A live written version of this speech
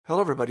Hello,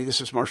 everybody.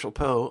 This is Marshall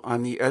Poe.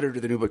 I'm the editor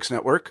of the New Books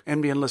Network.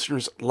 NBN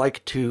listeners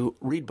like to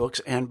read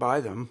books and buy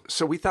them.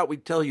 So we thought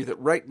we'd tell you that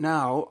right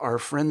now, our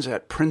friends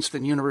at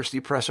Princeton University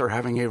Press are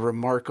having a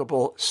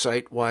remarkable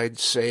site-wide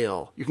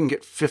sale. You can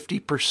get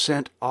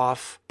 50%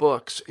 off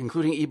books,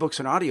 including ebooks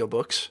and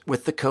audiobooks,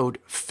 with the code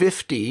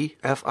 50,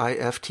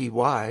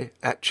 F-I-F-T-Y,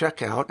 at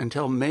checkout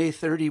until May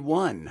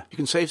 31. You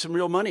can save some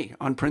real money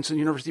on Princeton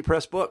University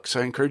Press books.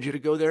 I encourage you to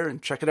go there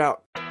and check it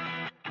out.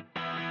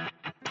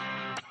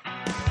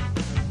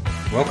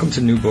 Welcome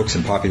to New Books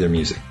and Popular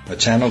Music, a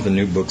channel of the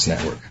New Books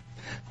Network.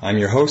 I'm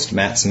your host,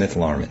 Matt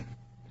Smith-Larman.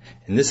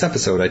 In this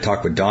episode, I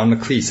talk with Don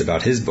McLeese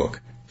about his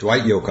book,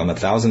 Dwight Yoakam,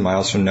 1,000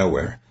 Miles from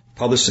Nowhere,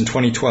 published in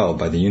 2012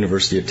 by the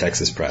University of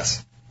Texas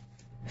Press.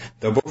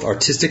 Though both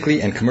artistically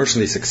and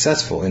commercially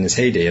successful in his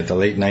heyday of the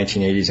late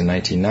 1980s and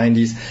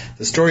 1990s,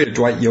 the story of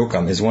Dwight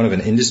Yoakam is one of an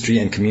industry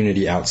and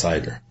community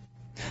outsider.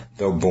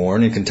 Though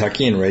born in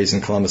Kentucky and raised in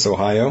Columbus,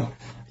 Ohio,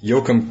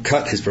 Yoakam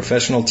cut his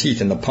professional teeth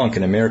in the punk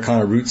and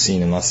Americana roots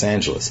scene in Los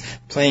Angeles,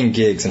 playing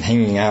gigs and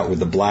hanging out with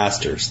the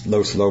Blasters,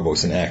 Los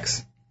Lobos, and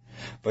X.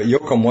 But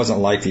Yoakam wasn't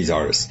like these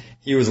artists.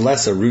 He was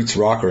less a roots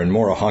rocker and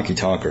more a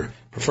honky-tonker,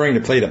 preferring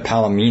to play the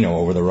Palomino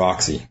over the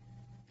Roxy.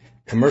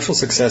 Commercial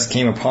success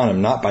came upon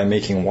him not by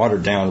making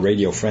watered-down,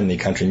 radio-friendly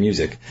country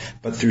music,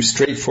 but through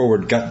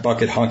straightforward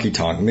gut-bucket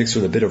honky-tonk mixed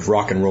with a bit of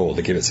rock and roll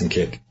to give it some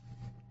kick.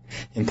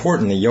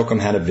 Importantly, Yoakam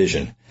had a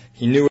vision.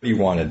 He knew what he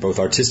wanted, both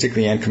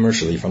artistically and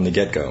commercially, from the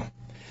get-go.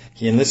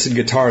 He enlisted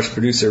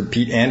guitarist-producer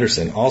Pete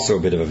Anderson, also a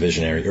bit of a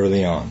visionary,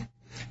 early on.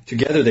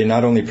 Together, they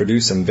not only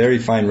produced some very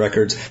fine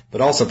records, but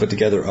also put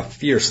together a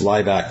fierce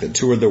live act that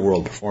toured the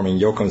world performing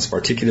Yoakam's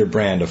particular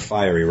brand of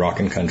fiery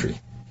rock and country.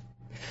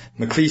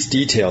 McLeese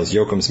details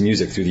Yoakam's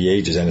music through the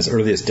ages and his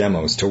earliest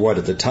demos to what,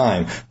 at the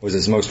time, was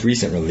his most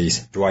recent release,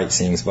 Dwight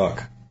Sings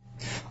Buck.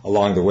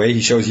 Along the way,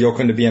 he shows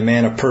Yoakam to be a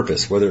man of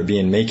purpose, whether it be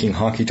in making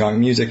honky-tonk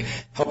music,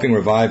 helping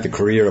revive the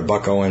career of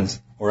Buck Owens,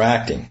 or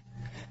acting.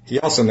 He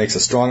also makes a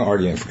strong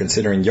argument for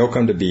considering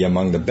Yoakam to be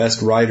among the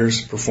best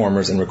writers,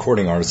 performers, and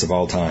recording artists of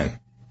all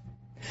time.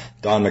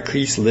 Don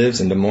McLeese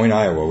lives in Des Moines,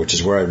 Iowa, which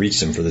is where I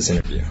reached him for this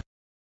interview.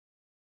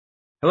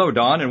 Hello,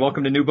 Don, and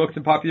welcome to New Books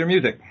and Popular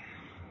Music.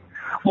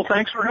 Well,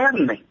 thanks for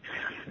having me.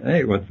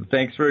 Hey, well,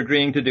 thanks for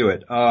agreeing to do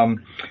it.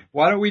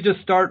 Why don't we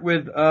just start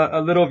with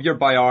a little of your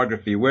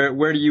biography?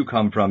 Where do you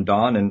come from,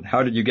 Don, and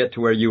how did you get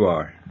to where you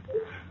are?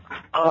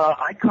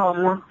 I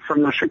come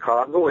from the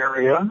Chicago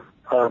area,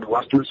 the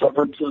western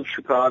suburbs of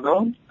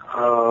Chicago.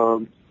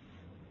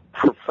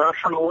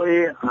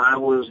 Professionally, I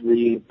was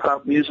the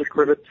pop music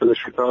critic for the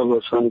Chicago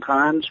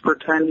Sun-Times for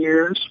 10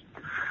 years.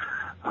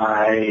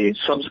 I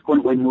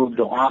subsequently moved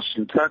to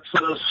Austin,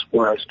 Texas,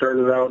 where I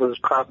started out as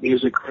pop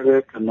music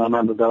critic and then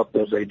ended up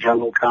as a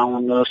general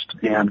columnist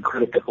and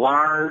critic at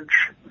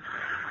large.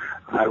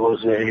 I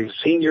was a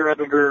senior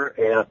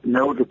editor at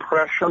No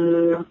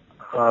Depression,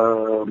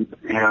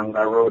 and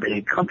I wrote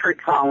a country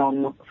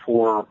column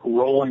for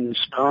Rolling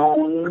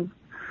Stone.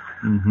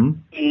 Mm-hmm.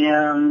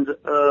 And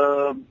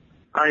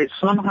I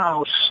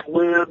somehow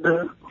slid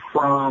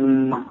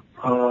from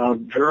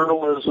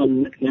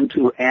journalism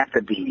into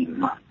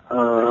academia.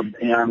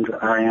 And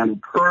I am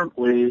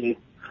currently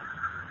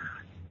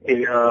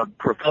a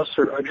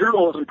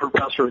journalism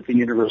professor at the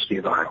University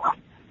of Iowa,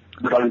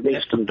 but I'm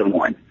based in Des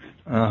Moines.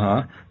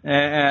 Uh-huh.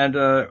 And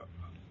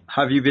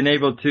have you been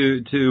able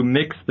to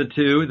mix the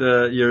two,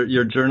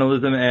 your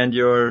journalism and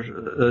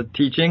your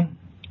teaching?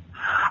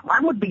 I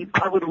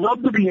would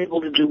love to be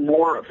able to do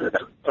more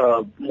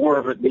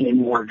of it being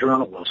more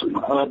journalism.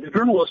 The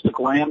journalistic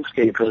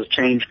landscape has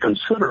changed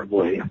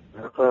considerably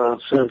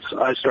since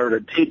I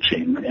started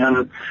teaching,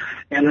 and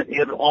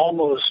it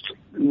almost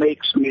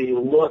makes me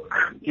look,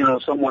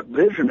 somewhat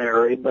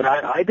visionary. But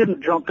I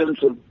didn't jump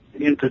into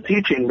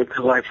teaching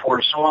because I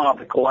foresaw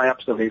the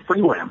collapse of a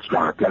freelance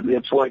market.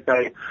 It's like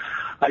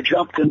I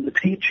jumped into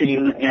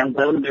teaching, and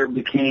then there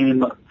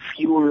became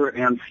fewer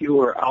and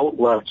fewer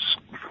outlets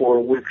for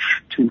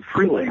which to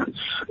freelance.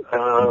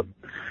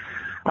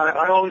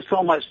 I always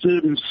tell my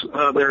students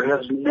there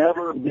has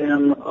never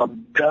been a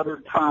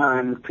better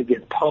time to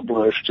get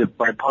published. If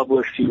by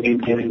published you mean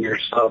getting your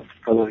stuff,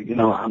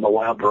 on the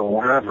web or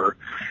wherever,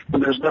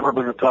 and there's never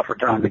been a tougher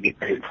time to get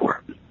paid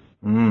for it.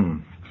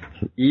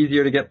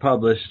 Easier to get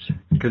published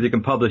because you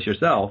can publish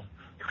yourself.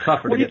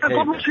 Tougher to get paid. You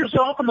can publish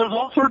yourself, and there's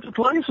all sorts of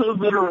places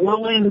that are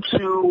willing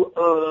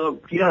to,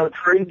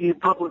 trade you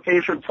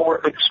publication for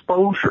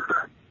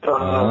exposure.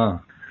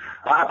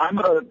 I'm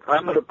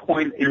at a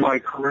point in my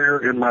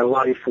career, in my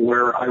life,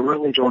 where I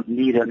really don't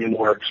need any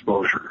more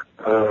exposure.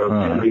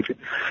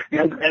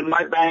 And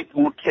my bank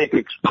won't take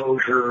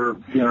exposure,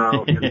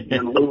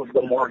 in lieu of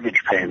the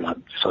mortgage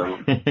payment.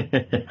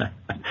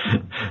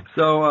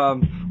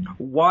 So,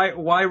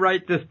 why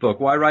write this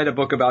book? Why write a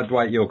book about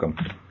Dwight Yoakam?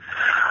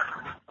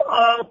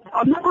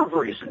 A number of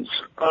reasons.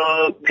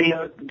 Do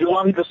you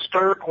want me to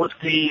start with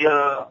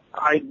the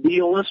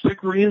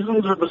idealistic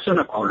reasons or the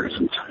cynical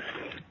reasons?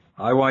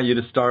 I want you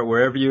to start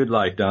wherever you'd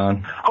like,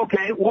 Don.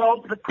 Okay,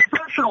 well,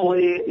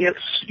 professionally, it's,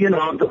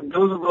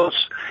 those of us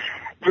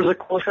there's a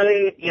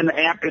cliche in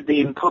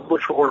academe,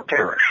 publish or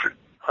perish.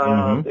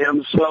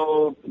 And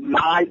so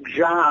my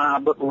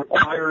job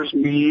requires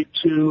me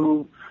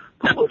to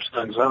publish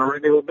things on a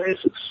regular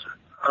basis.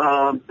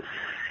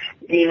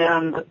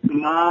 And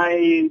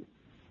my,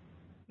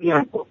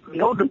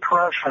 No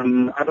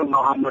Depression, I don't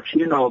know how much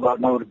you know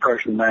about No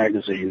Depression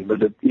magazine,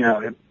 but I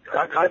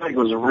think it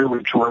was a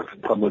really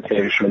terrific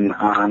publication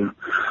on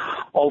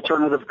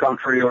alternative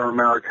country or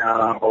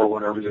Americana or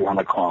whatever you want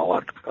to call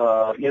it.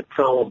 It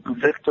fell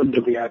victim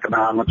to the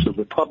economics of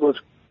the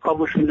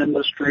publishing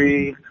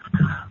industry,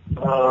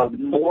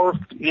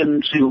 morphed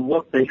into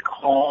what they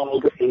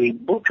called a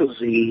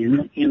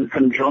bookazine in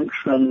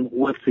conjunction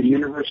with the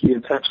University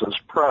of Texas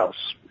Press.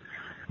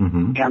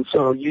 And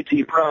so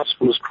UT Press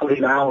was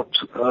putting out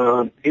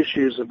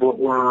issues of what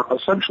were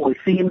essentially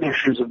theme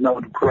issues of No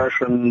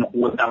Depression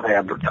without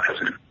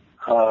advertising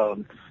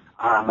on,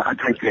 I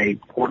think, a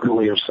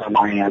quarterly or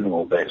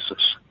semi-annual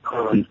basis.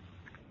 And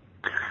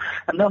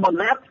then when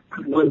that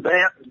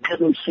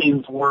didn't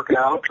seem to work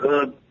out,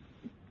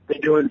 they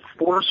joined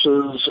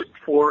forces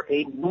for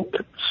a book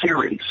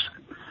series.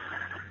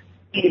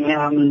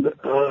 And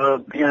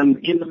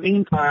in the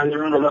meantime,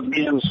 there ended up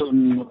being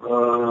some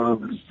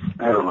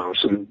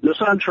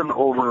dissension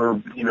over,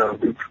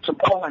 some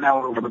falling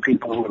out over the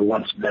people who had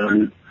once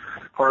been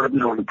part of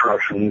No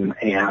Depression,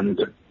 and,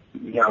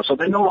 so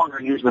they no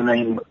longer use the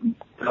name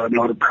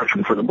No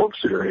Depression for the book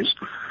series,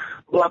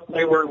 but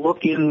they were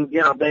looking,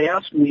 they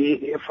asked me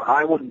if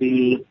I would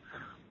be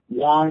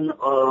one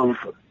of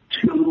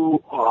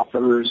 2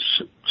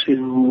 authors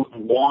to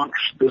launch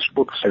this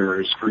book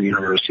series for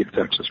University of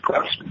Texas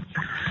Press.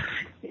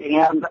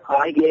 And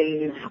I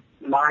gave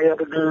my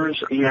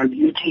editors and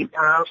UT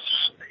Press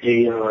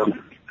a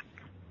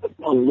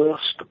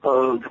list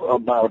of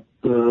about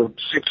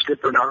 6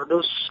 different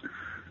artists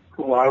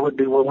who I would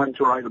be willing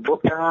to write a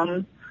book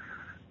on.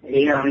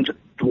 And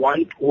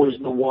Dwight was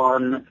the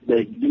one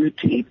that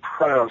UT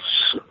Press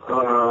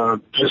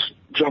just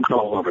jumped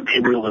all over.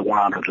 They really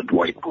wanted a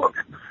Dwight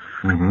book.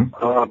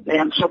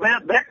 And so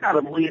that kind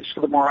of leads to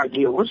the more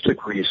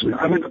idealistic reason.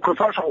 I mean, the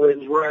professional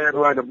reasons where I had to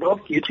write a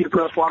book, UT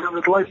Press wanted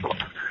a Dwight book.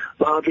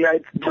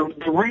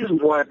 The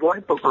reasons why a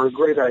Dwight book are a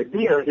great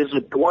idea is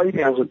that Dwight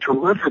has a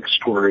terrific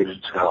story to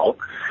tell.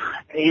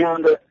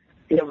 And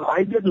if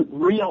I didn't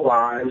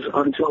realize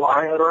until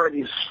I had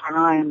already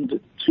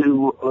signed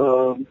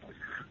to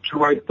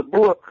write the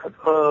book,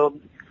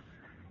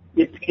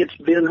 it's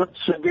been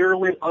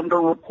severely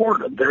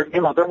underreported.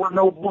 There were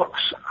no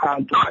books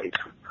on Dwight.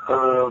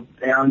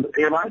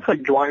 And I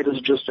think Dwight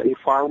is just a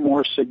far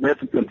more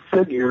significant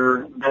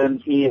figure than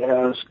he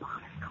has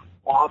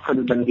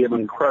often been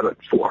given credit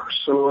for.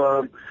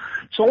 So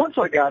once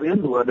I got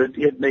into it,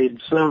 it made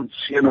sense,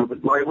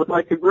 that Dwight would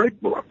like a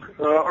great book.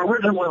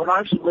 Originally, when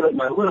I submitted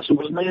my list, it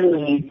was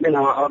mainly,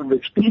 out of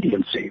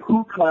expediency.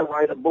 Who can I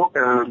write a book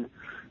on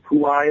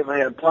who I have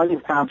had plenty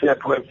of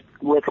contact with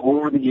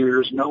over the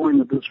years, knowing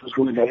that this was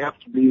going to have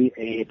to be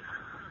a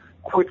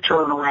quick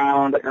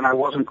turnaround, and I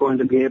wasn't going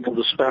to be able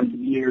to spend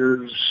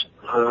years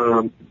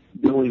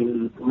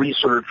doing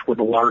research with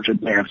a large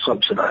advance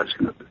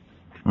subsidizing it.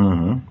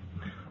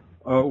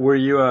 Were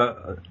you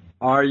a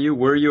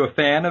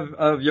fan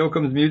of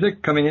Yoakum's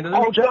music coming into this?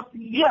 Oh,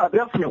 yeah,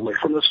 definitely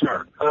from the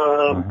start.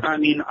 I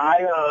mean,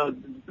 as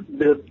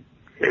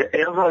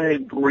I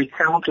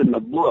recount in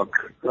the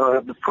book,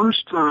 the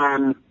first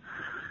time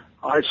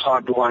I saw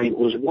Dwight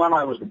was when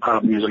I was the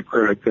pop music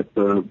critic at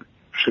the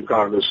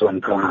Chicago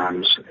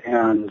Sun-Times,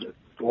 and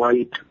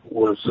Dwight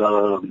was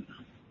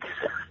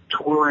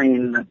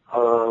touring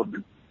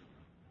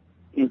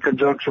in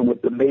conjunction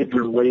with the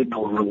major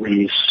label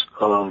release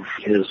of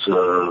his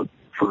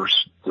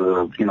first,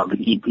 the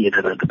EP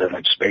that had been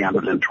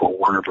expanded into a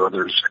Warner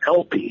Brothers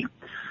LP.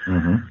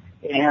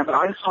 And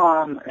I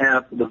saw him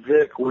at the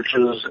Vic, which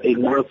is a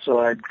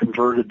Northside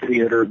converted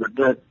theater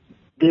that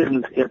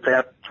didn't at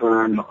that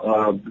time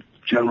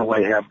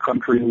generally have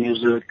country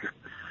music.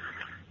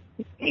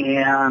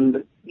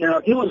 And,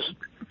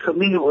 to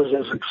me, it was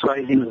as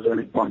exciting as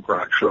any punk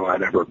rock show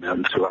I'd ever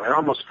been to. I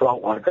almost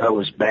felt like I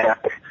was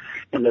back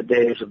in the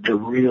days of the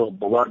real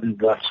blood and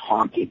guts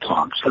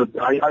honky-tonks. So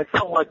I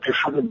felt like there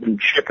should have been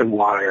chicken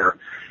wire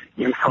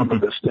in front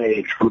of the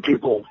stage for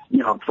people,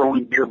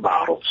 throwing beer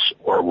bottles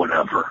or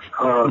whatever.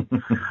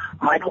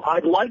 I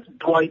liked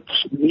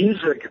Dwight's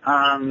music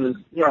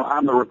on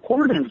the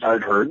recordings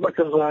I'd heard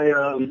because I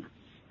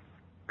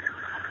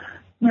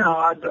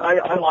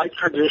like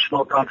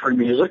traditional country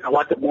music. I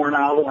like it more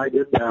now than I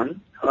did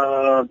then.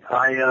 I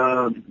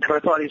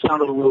thought he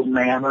sounded a little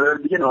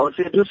mannered.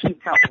 It just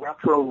seemed kind of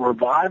retro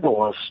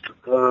revivalist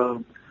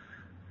on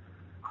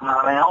an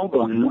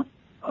album.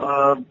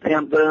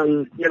 And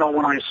then,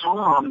 when I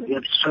saw him,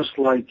 it's just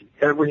like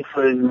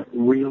everything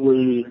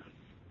really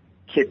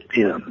kicked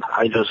in.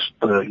 I just,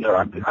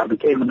 I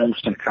became an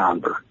instant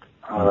convert.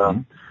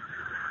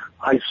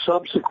 I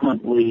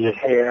subsequently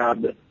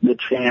had the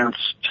chance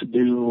to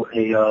do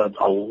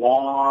a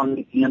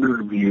long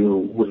interview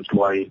with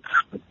Dwight,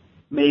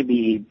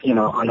 maybe,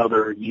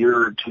 another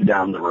year or two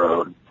down the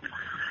road.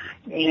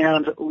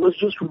 and was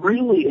just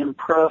really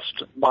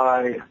impressed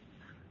by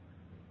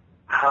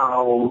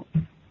how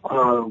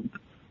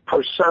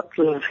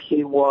perceptive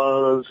he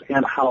was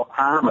and how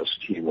honest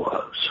he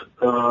was.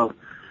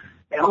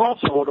 And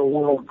also what a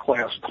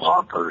world-class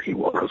talker he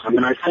was. I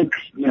mean, I think,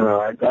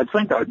 I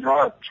think I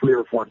brought 3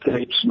 or 4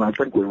 tapes, and I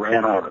think we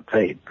ran out of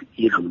tape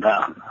even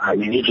then. I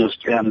mean,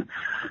 and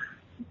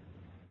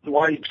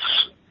Dwight's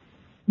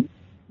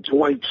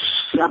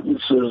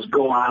sentences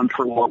go on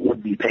for what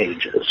would be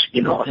pages. They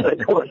go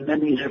in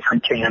many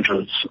different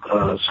tangents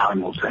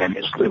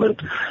simultaneously,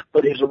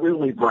 but he's a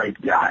really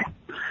bright guy.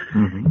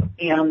 Mm-hmm.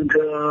 And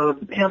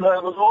I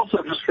was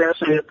also just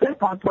fascinated at that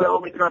point by all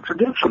the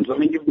contradictions. I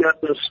mean, you've got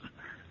this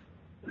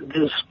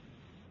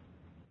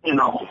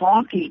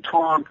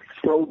honky-tonk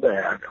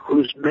throwback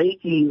who's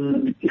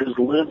making his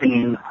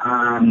living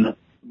on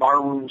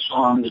barroom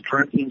songs,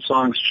 drinking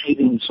songs,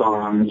 cheating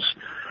songs,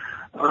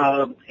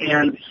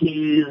 and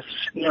he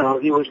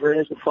was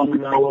raised a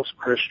fundamentalist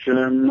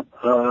Christian.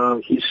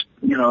 He's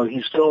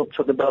still,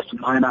 to the best of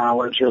my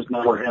knowledge, has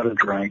never had a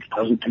drink,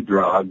 doesn't do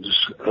drugs.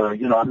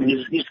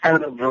 He's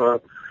kind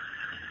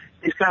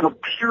of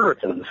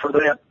Puritan for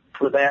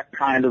that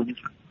kind of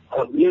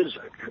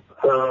music.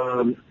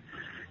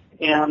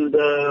 And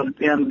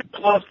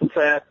plus the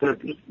fact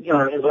that, his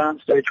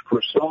onstage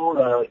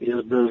persona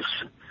is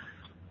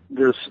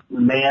this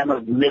man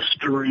of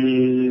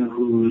mystery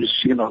who's,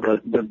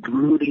 the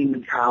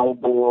brooding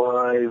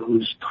cowboy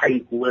who's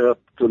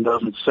tight-lipped and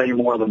doesn't say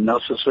more than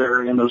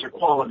necessary. And there's that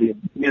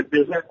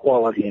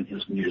quality in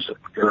his music,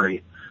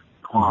 very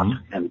gaunt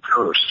and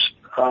terse.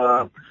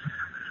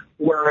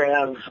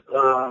 Whereas,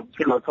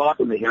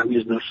 talking to him,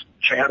 he's this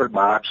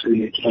chatterbox who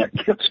you can't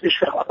get to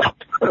shut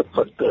up.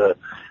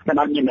 And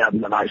I mean that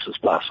in the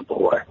nicest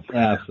possible way.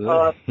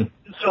 Absolutely.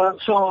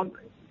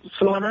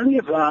 So in any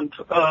event,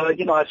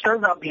 I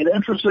started out being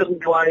interested in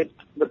Dwight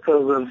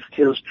because of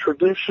his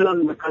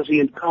tradition, because he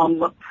had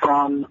come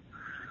from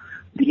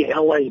the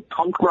LA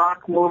punk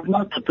rock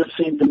movement. That this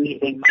seemed to me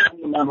a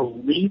monumental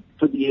leap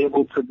to be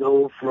able to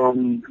go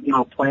from,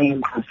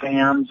 playing for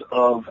fans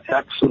of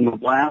X and the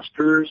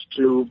Blasters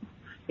to,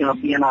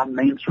 being on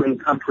mainstream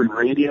country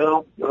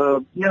radio.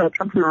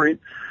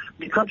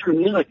 The country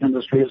music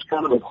industry is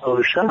kind of a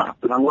closed shop,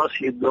 and unless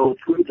you go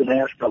through the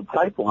national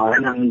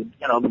pipeline and,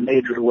 the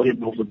major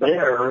labels are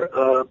there,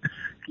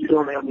 you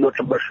don't have much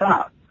of a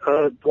shot.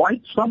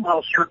 Dwight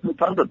somehow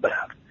circumvented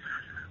that.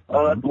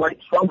 Dwight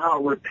somehow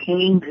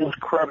retained his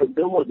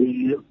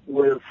credibility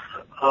with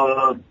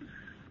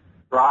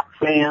rock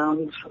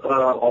fans,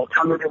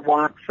 alternative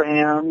rock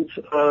fans,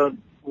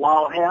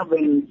 while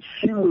having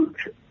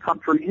huge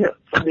country hits.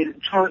 I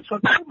mean, so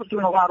Dwight was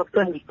doing a lot of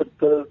things, but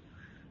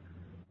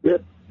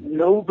that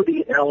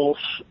nobody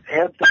else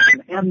had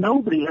done, and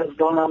nobody has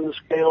done on the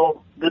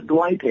scale that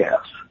Dwight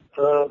has.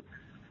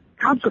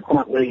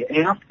 Consequently,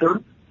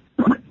 after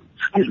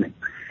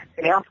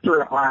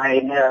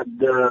I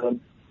had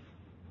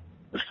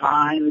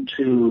signed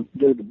to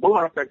do the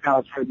book, I kind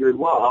of figured,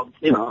 well,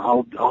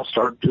 I'll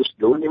start just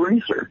doing the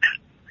research.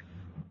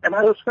 And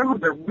I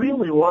discovered there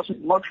really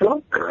wasn't much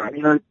out there. I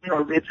mean,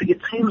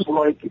 it seems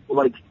like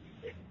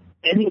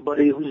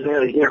anybody who's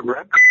had a hit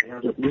record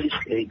has at least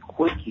a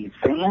quickie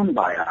fan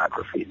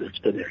biography that's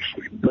been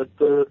issued,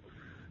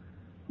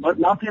 but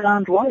nothing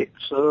on Dwight.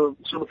 So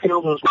the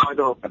field is wide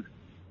open.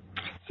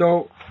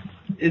 So,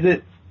 is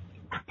it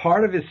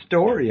part of his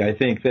story? I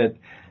think that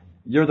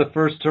you're the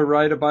first to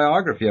write a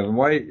biography of him.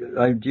 Why?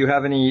 Do you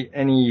have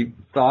any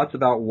thoughts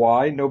about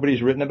why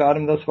nobody's written about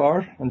him thus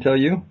far until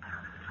you?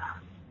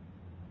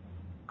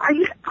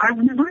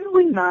 I'm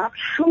really not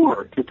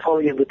sure, to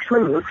tell you the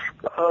truth.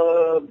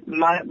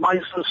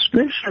 My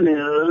suspicion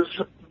is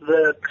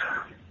that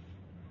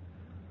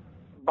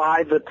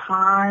by the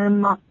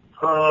time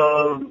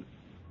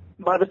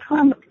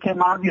it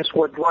became obvious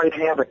what Dwight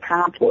had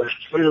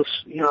accomplished,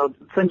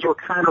 things were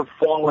kind of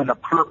falling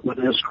apart with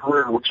his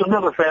career, which is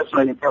another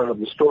fascinating part of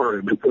the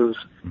story, because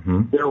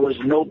there was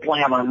no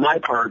plan on my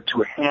part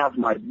to have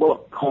my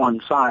book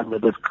coincide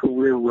with his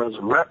career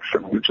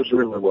resurrection, which is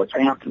really what's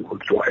happened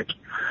with Dwight.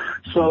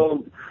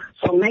 So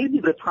maybe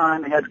the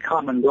time had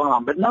come and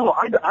gone, but no,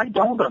 I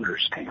don't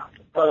understand.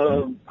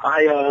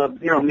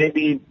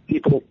 Maybe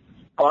people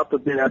thought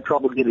that they had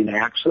trouble getting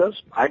access.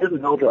 I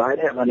didn't know that I'd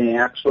have any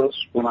access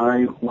when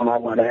I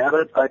went at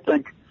it. I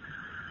think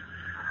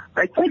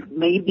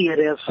maybe it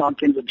has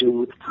something to do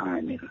with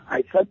timing.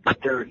 I think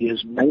that there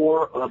is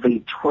more of a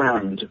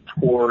trend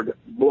toward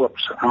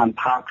books on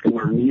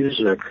popular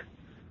music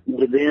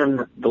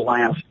within the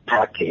last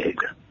decade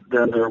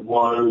than there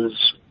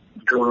was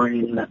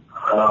during the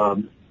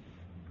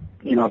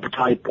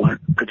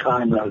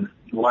time that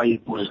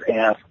Dwight was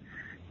at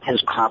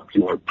his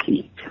popular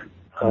peak.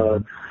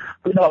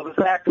 The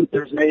fact that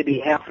there's maybe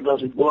half a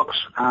dozen books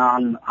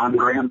on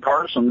Graham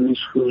Parsons,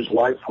 whose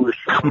life was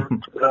short,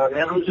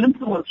 and whose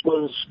influence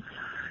was,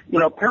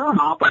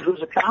 Paramount, but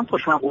whose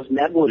accomplishment was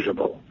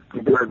negligible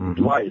compared to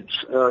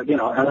Dwight's. And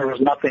there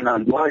was nothing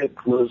on Dwight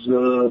was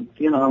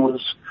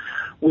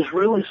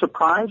really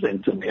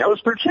surprising to me. I was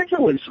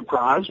particularly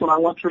surprised when I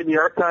went through the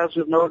archives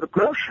of No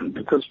Depression,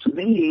 because to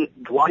me,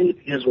 Dwight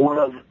is one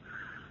of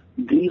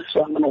the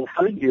seminal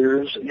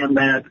figures in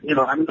that,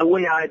 the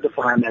way I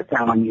define that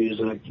kind of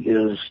music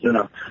is,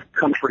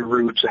 country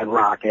roots and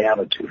rock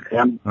attitude.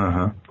 And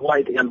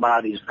Dwight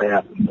embodies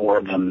that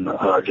more than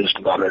just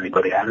about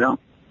anybody I know.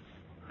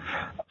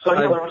 So,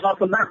 there was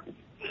nothing there.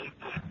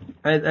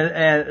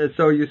 And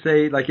so you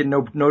say, like in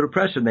No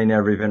Depression, they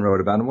never even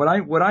wrote about him.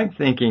 What I'm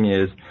thinking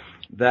is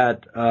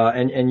that,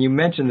 and you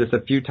mentioned this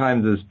a few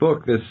times in this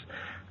book, this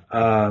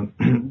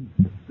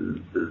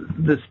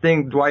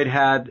thing Dwight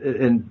had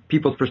in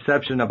people's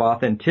perception of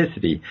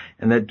authenticity,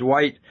 and that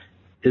Dwight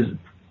is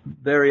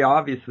very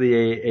obviously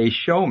a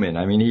showman.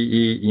 I mean,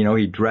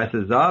 he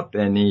dresses up,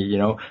 and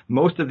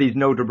most of these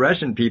No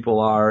Depression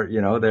people are,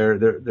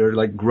 they're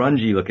like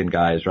grungy looking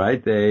guys,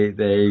 right?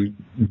 They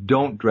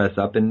don't dress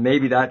up, and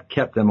maybe that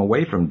kept them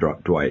away from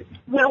Dwight.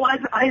 Well,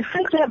 I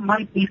think that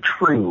might be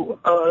true.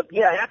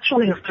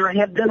 Actually, if there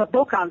had been a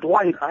book on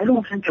Dwight, I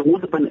don't think it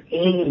would have been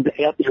aimed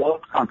at the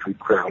old country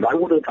crowd. I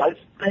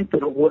think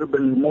that it would have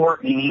been more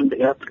aimed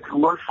at the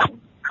commercial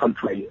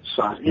country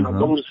side,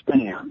 those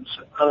fans.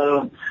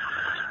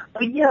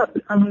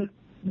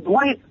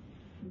 Dwight's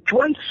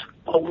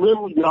a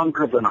little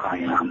younger than I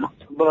am,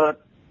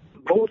 but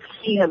both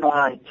he and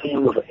I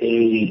came of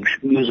age,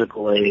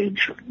 musical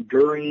age,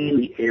 during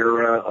the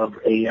era of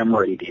AM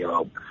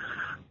radio,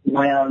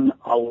 when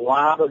a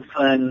lot of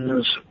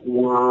things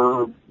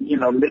were,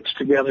 mixed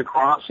together,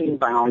 crossing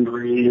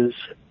boundaries,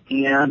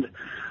 and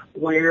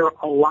where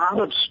a lot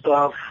of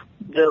stuff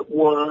that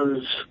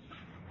was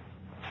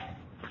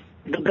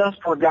the best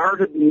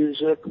regarded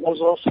music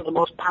was also the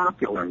most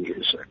popular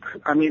music.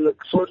 I mean,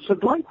 so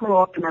Dwight grew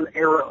up in an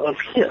era of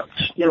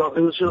hits. It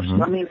was just,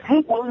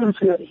 Hank Williams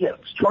had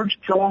hits. George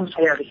Jones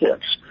had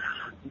hits.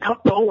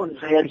 Buck Owens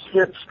had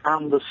hits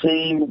on the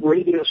same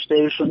radio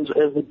stations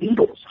as the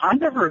Beatles. I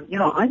never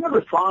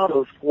thought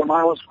of, when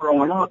I was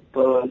growing up,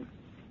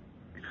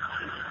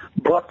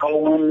 Buck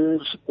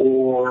Owens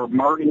or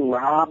Marty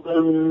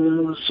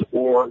Robbins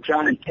or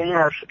Johnny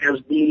Cash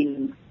as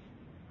being,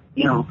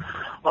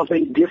 of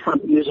a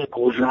different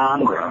musical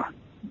genre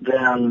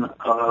than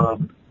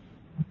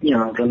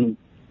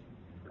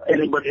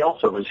anybody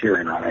else I was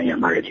hearing on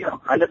AM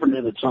radio. I never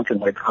knew that something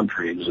like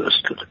country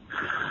existed.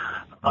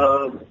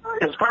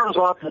 As far as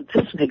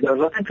authenticity goes,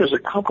 I think there's a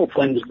couple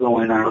things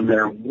going on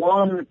there.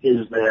 One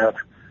is that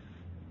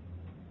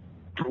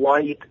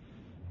Dwight's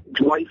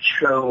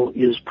show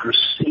is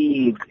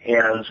perceived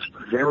as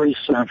very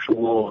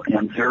sensual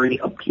and very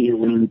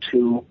appealing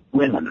to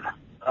women.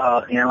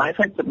 And I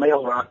think that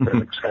male rock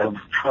critics have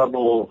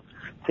trouble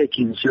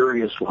taking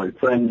seriously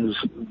things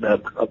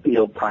that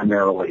appeal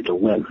primarily to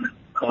women.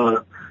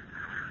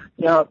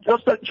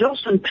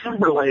 Justin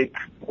Timberlake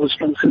was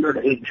considered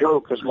a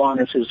joke as long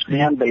as his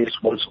fan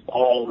base was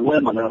all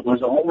women. It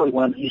was only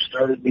when he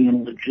started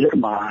being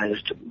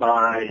legitimized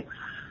by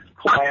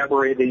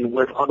collaborating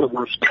with other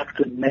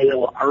respected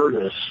male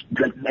artists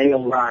that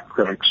male rock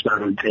critics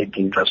started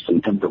taking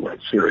Justin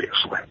Timberlake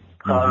seriously.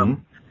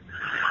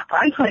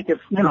 I think if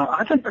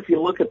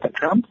you look at the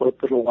template,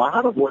 that a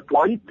lot of what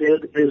Dwight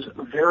did is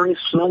very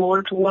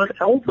similar to what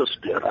Elvis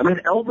did. I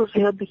mean, Elvis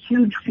had the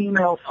huge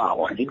female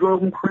following. He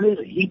drove them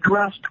crazy. He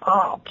dressed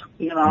up.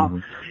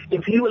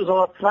 If he was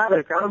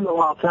authentic, I don't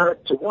know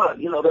authentic to what.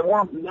 There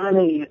weren't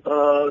many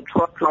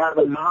truck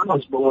driving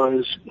mama's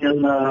boys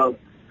in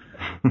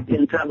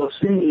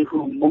Tennessee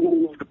who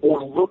moved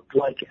or looked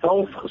like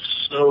Elvis.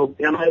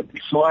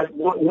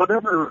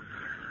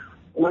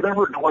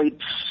 Whatever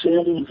Dwight's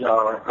sins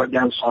are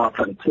against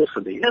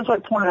authenticity. As I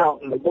point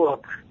out in the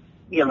book,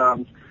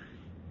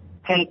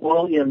 Hank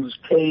Williams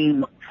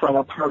came from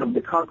a part of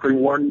the country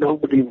where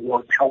nobody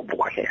wore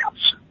cowboy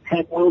hats.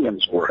 Hank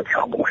Williams wore a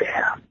cowboy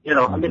hat.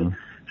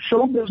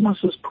 Show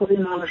business is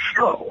putting on a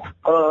show.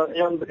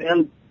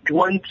 And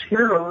Dwight's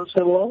heroes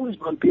have always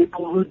been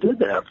people who did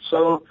that.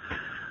 So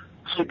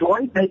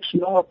Dwight makes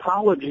no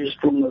apologies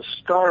from the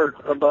start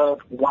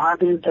about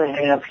wanting to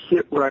have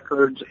hit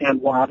records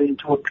and wanting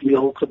to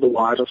appeal to the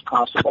widest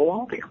possible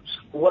audience.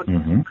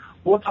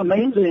 What's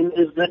amazing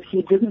is that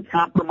he didn't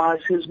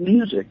compromise his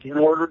music in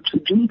order to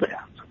do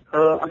that.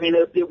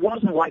 It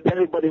wasn't like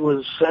anybody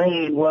was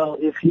saying, well,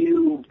 if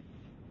you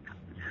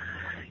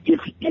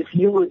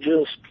would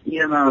just,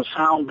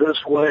 sound this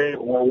way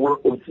or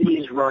work with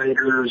these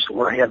writers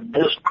or have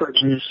this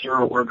producer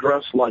or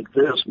dress like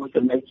this, we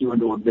can make you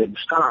into a big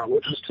star,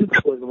 which is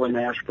typically the way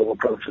Nashville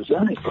approaches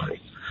anybody.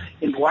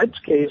 In Dwight's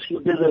case, he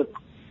did it,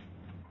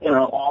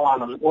 all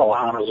on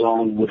his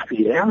own with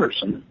Pete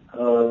Anderson,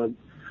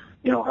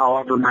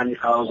 however many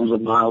thousands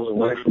of miles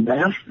away from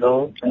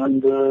Nashville,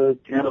 and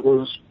it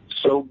was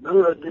so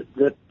good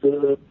that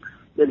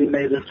he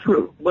made it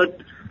through. But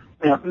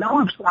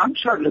now I'm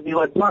starting to be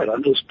like Dwight.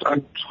 I'm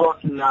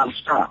talking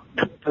nonstop.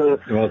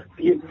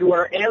 You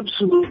are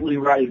absolutely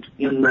right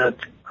in that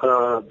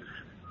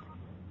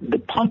the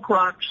punk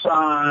rock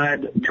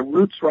side, the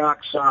roots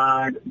rock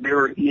side,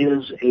 there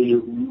is a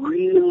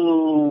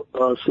real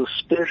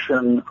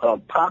suspicion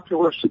of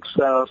popular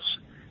success,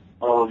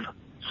 of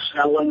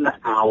selling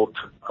out,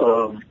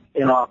 of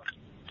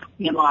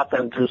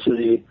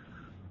inauthenticity,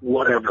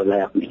 whatever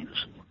that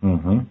means.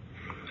 Mm-hmm.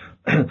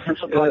 And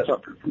so I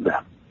suffered from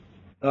that.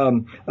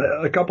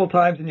 A couple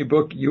times in your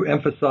book, you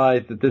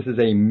emphasize that this is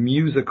a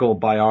musical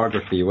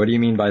biography. What do you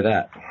mean by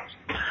that?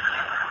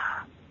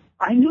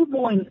 I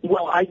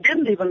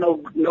didn't even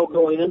know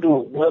going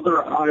into it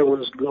whether I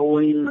was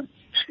going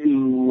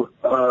to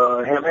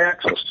have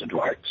access to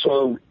Dwight.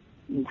 So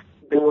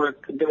there were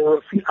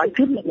a few. I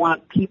didn't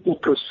want people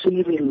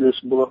perceiving this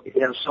book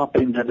as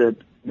something that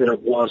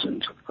it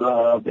wasn't,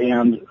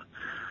 and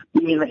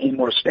being a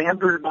more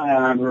standard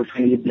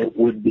biography that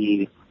would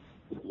be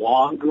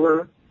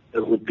longer,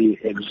 that would be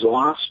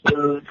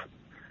exhaustive,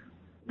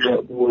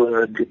 that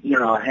would,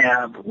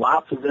 have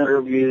lots of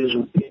interviews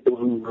with people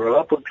who grew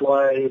up with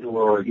Dwight,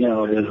 or,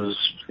 his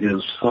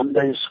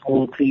Sunday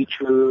school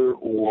teacher,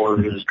 or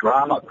his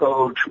drama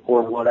coach,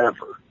 or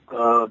whatever.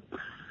 It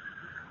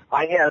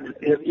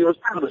was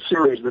kind of a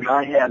series that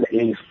I had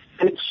a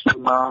fixed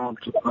amount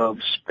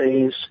of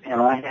space, and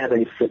I had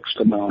a fixed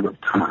amount of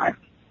time.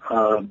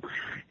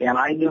 And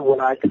I knew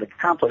what I could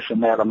accomplish in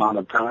that amount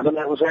of time, and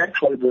that was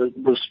actually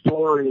the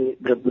story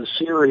that the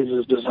series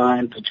is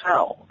designed to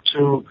tell,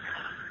 to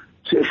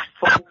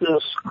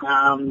focus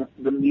on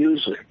the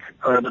music,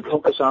 to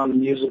focus on the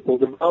musical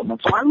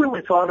development. So I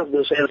really thought of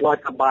this as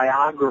like a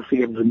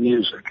biography of the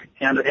music,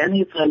 and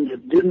anything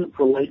that didn't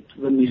relate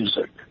to the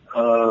music,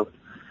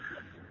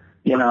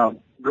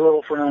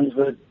 girlfriends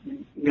that,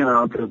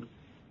 the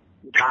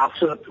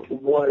gossip,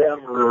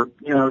 whatever,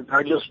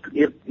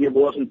 it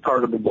wasn't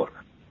part of the book.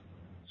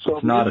 So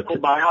musical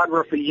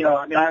biography,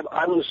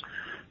 I was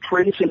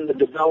tracing the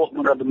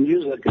development of the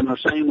music in the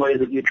same way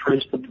that you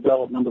trace the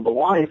development of the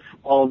life,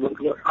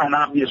 and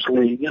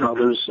obviously,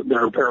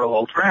 there are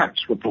parallel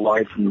tracks with the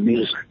life and the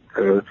music.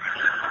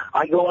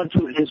 I go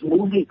into his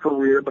movie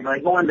career, but I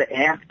go into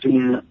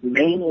acting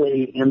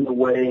mainly in the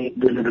way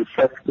that it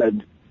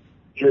affected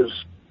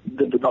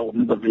the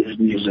development of his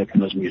music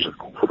and his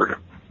musical career.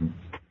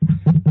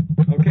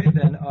 Okay,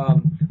 then,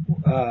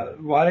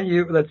 why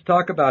don't let's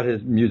talk about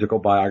his musical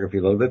biography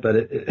a little bit, but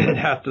it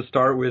has to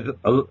start with,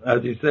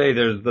 as you say,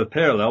 there's the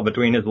parallel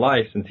between his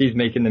life since he's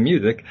making the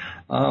music.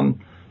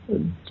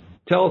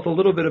 Tell us a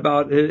little bit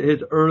about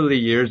his early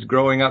years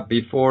growing up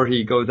before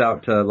he goes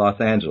out to Los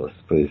Angeles,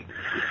 please.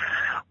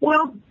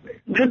 Well,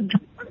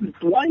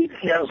 Dwight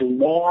has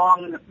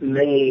long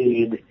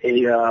made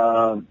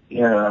the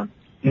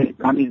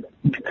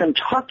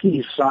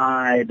Kentucky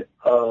side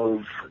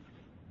of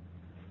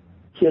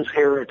his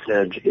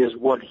heritage is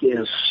what he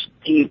has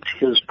steeped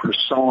his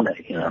persona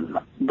in.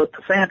 But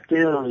the fact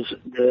is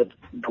that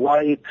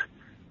Dwight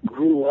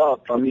grew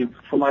up, from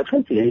I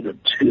think the age of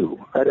 2.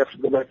 I'd have to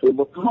go back to the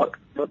book and look.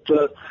 But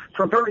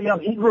from very young,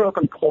 he grew up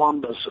in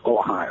Columbus,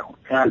 Ohio.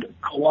 And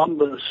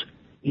Columbus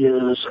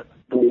is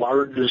the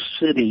largest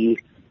city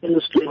in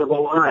the state of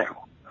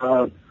Ohio.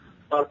 A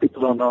lot of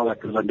people don't know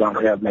that because I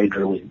don't have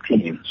major league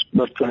teams.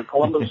 But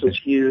Columbus is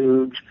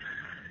huge.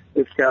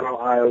 It's got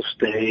Ohio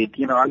State.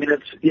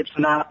 It's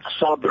not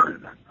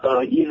southern,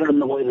 even in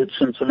the way that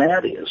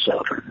Cincinnati is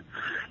southern.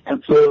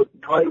 And so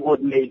Dwight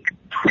would make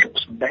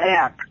trips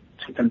back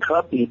to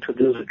Kentucky to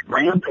visit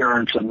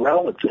grandparents and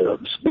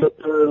relatives.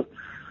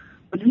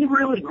 But he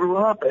really grew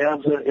up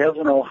as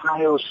an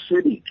Ohio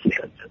City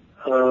kid.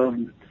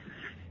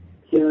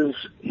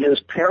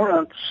 His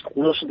parents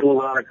listened to a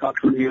lot of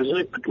country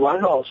music, but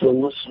Dwight also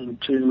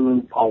listened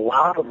to a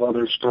lot of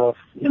other stuff,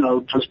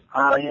 just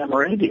on AM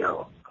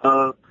radio.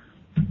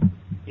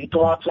 He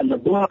talks in the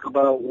book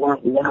about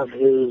one of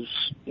his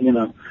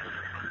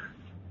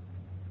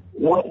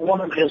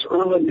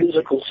early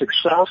musical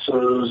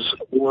successes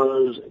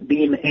was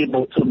being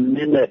able to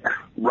mimic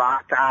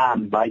Rock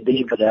On by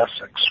David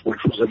Essex,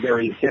 which was a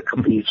very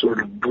hippie sort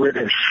of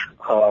British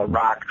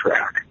rock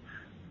track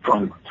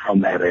from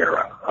that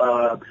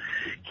era.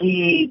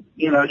 He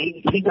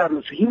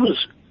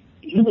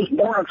was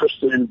more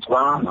interested in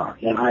drama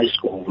in high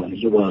school than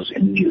he was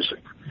in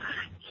music.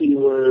 He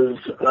was,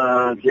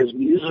 his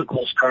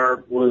musical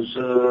start was,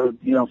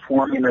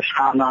 forming a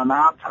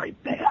Sha-Na-Na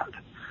type band.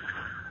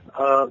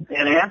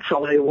 And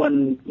actually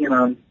when,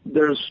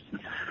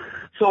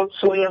 so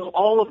he has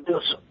all of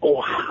this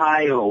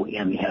Ohio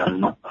in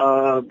him.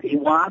 He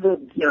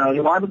wanted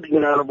to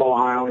get out of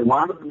Ohio. He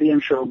wanted to be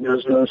in show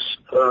business.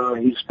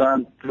 He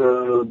spent,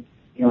 a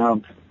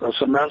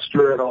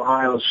semester at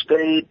Ohio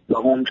State, the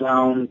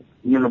hometown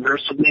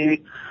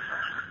university,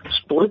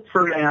 split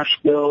for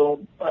Nashville,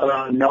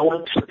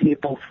 knowing some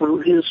people through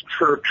his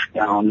church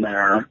down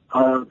there.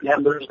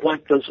 And there's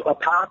like this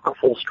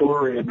apocryphal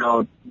story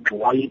about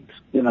Dwight,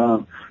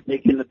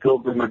 making the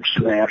pilgrimage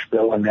to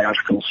Nashville and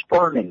Nashville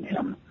spurning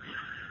him.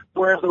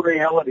 Whereas the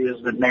reality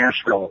is that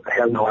Nashville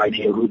had no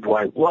idea who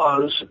Dwight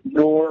was,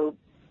 nor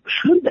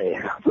should they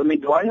have? I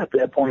mean, Dwight at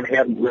that point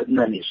hadn't written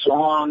any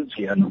songs.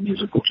 He had no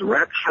musical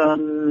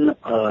direction.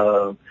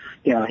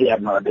 He had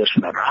an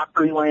audition at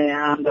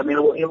Opryland. I mean,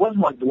 it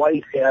wasn't like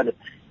Dwight had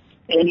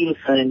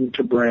anything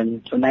to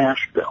bring to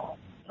Nashville.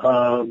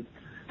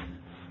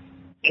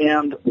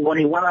 And when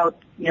he went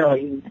out,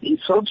 he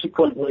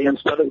subsequently,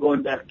 instead of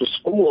going back to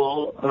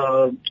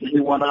school, he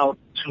went out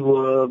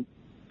to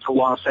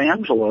Los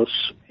Angeles.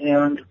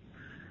 And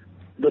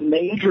the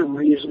major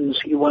reasons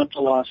he went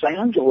to Los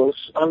Angeles,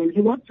 I mean,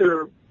 he went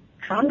there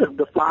kind of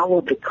to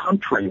follow the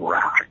country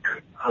rock.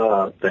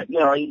 That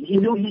he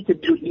knew he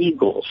could do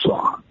Eagles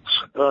songs.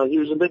 He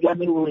was a big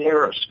Emmylou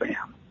Harris fan.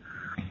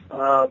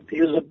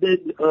 He was a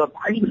big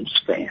Prince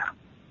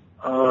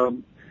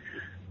fan.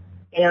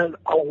 And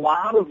a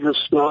lot of the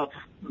stuff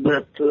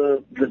that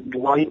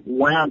Dwight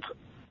went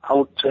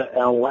out to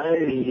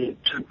L.A.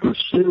 to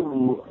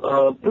pursue,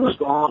 it was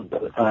gone by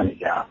the time he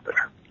got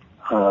there.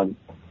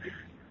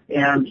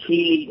 And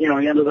he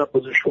ended up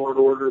as a short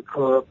order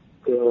cook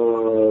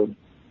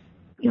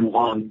in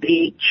Long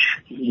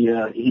Beach.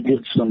 He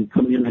did some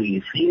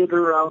community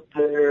theater out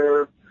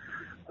there.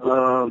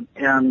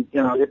 And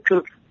it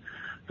took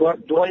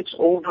Dwight's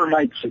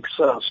overnight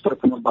success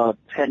took him about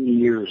 10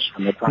 years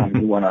from the time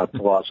he went out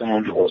to Los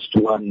Angeles to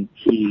when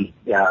he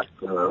got,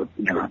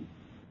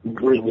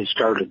 really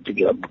started to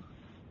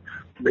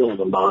build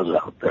a buzz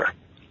out there.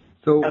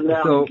 And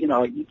then,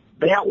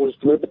 that was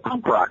the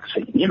punk rock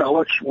scene,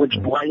 which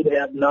Dwight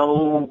had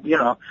no,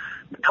 the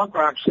punk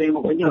rock scene, it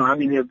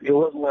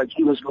wasn't like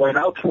he was going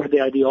out for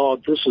the idea,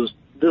 this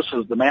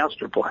is the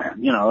master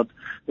plan,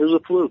 it was a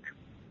fluke.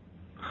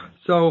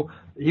 So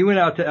he went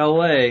out to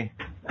L.A.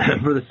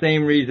 for the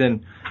same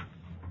reason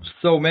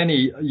so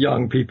many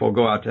young people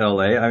go out to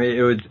L.A. I mean,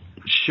 it was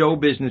show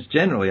business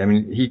generally. I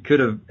mean, he could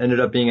have ended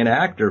up being an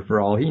actor for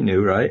all he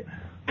knew, right?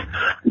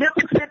 That's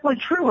exactly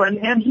true.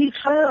 And he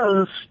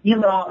says,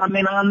 in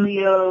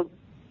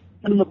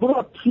the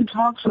book, he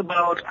talks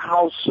about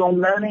how so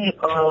many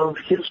of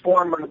his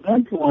formative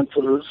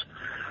influences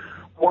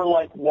were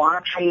like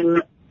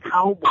watching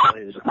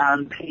cowboys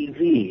on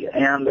TV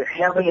and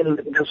having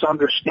this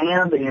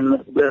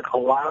understanding that a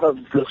lot of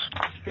this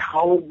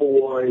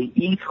cowboy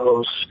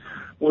ethos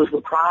was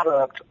the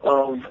product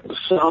of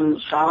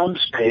some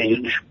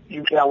soundstage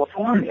in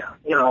California,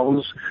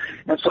 and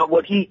so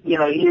what he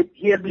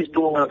had these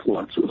dual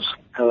influences,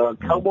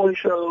 cowboy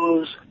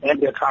shows and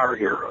guitar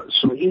heroes.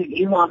 So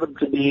he wanted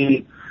to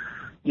be,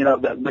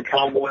 the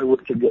cowboy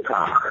with the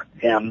guitar,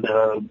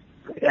 so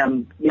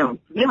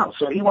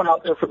he went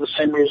out there for the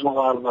same reason a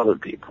lot of other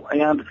people,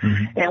 and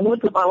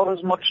with about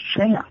as much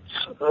chance.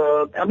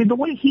 The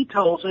way he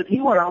tells it, he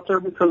went out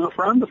there because a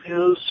friend of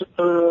his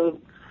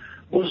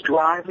was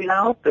driving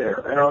out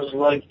there, and I was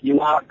like, "You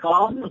want to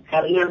come?"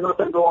 And he had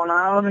nothing going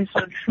on, and he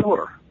said,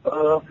 "Sure."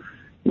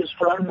 His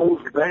friend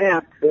moved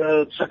back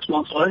 6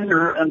 months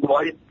later, and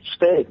Dwight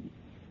stayed.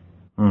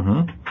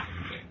 Mm-hmm.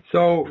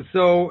 So,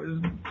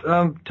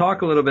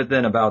 talk a little bit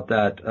then about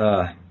that.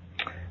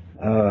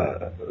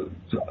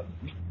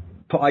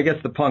 I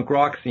guess the punk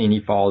rock scene he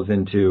falls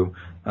into.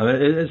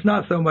 It's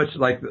not so much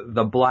like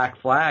the Black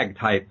Flag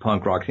type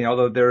punk rock scene,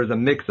 although there is a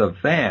mix of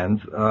fans.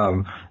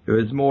 It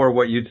was more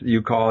what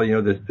you call,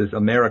 this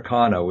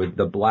Americana with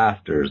the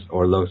Blasters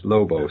or Los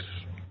Lobos.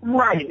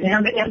 Right,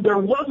 and there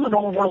was an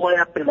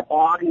overlap in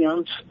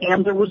audience,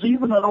 and there was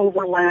even an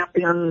overlap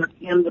in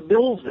the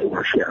bills they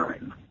were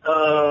sharing.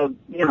 The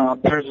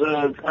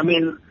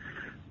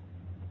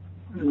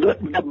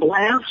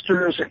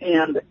Blasters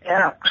and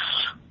X,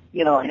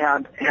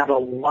 had a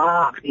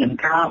lot in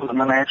common.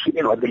 And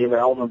actually, Dave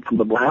Alvin from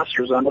the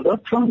Blasters ended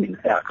up joining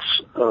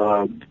X,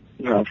 for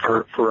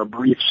a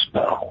brief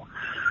spell.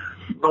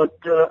 But,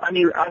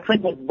 I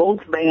think with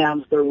both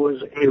bands, there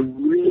was a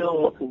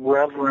real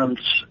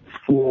reverence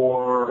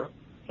for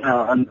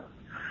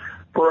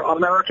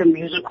American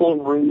musical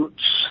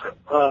roots.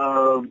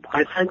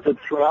 I think that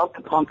throughout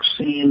the punk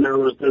scene, there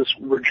was this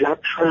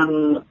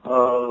rejection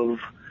of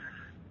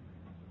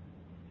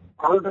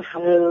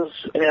artifice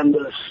and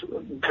the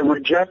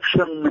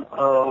rejection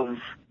of,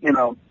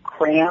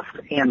 craft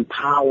and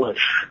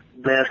polish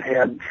that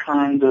had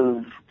kind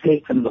of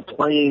taken the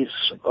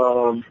place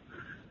of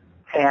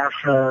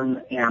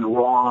passion and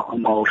raw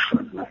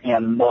emotion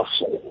and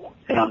muscle.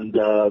 And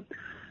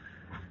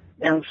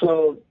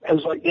so,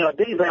 as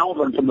Dave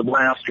Alvin from the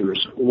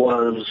Blasters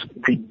was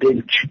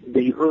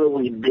the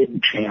early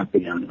big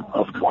champion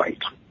of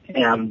Dwight.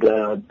 And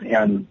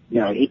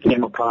he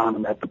came upon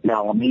him at the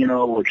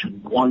Palomino, which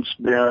had once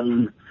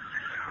been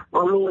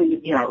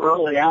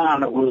early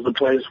on, it was the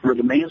place where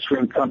the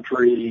mainstream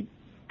country,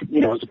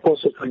 as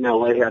opposed to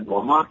L.A. had the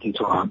hockey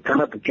talk,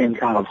 then it became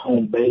kind of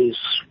home base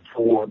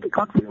for the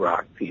country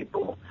rock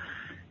people.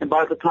 And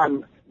by the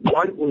time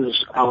Dwight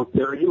was out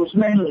there, he was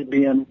mainly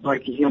being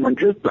like a human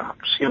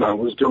jukebox,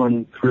 was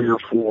doing 3 or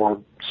 4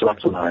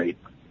 sets a night.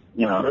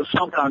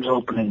 Sometimes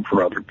opening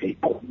for other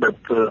people, but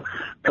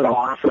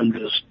often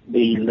just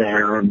being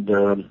there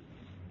and,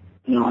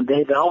 and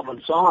Dave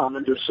Alvin saw him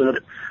and just said,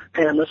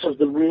 "Man, this is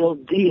the real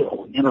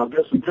deal.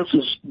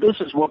 This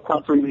is what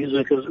country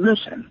music is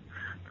missing."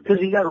 Because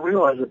you got to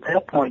realize at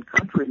that point,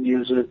 country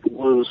music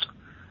was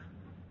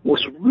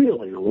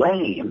really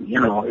lame.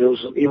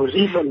 It was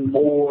even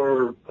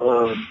more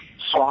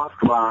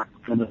soft rock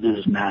than it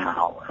is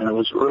now, and it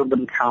was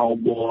urban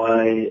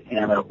cowboy,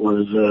 and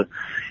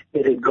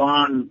it had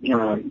gone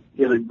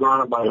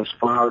about as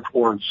far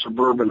towards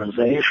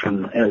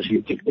suburbanization as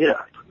you could get.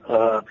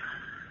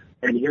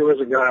 And here was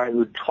a guy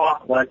who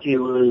talked like he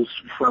was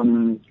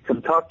from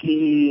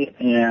Kentucky,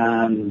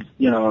 and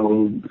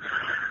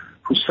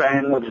who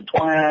sang with a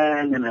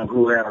twang, and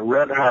who had a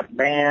red hot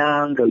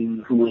band,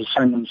 and who was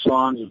singing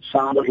songs that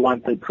sounded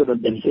like they could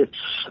have been hits,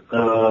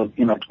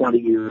 20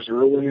 years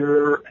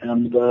earlier,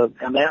 and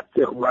that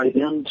fit right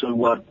into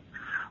what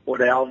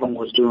Alvin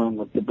was doing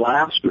with the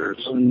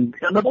Blasters, and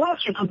the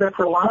Blasters did that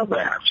for a lot of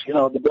acts.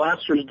 The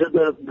Blasters did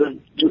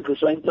the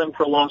same thing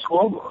for Los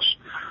Lobos,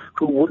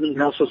 who wouldn't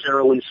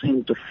necessarily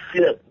seem to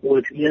fit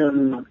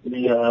within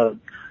the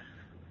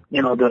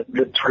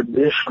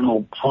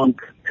traditional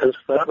punk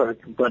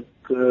aesthetic, but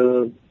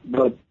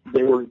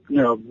they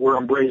were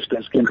embraced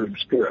as kindred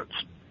spirits.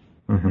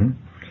 Mm-hmm.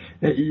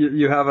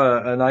 You have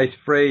a nice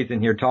phrase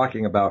in here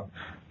talking about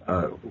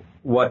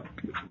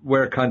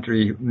where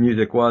country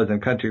music was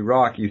and country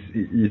rock.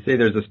 You say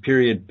there's this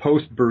period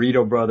post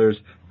Burrito Brothers,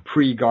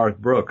 pre Garth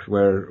Brooks,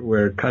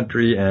 where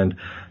country and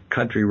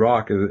country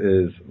rock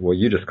is well,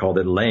 you just called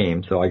it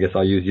lame, so I guess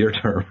I'll use your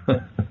term.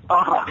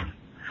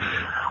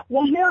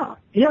 Well, yeah.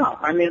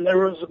 I mean, there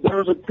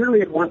was a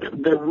period where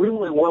there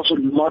really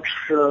wasn't much.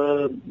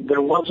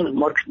 There wasn't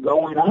much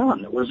going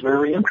on. It was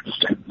very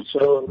interesting.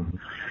 So,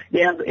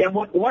 and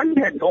what he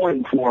had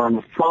going for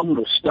him from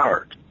the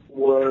start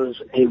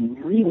was a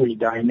really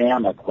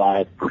dynamic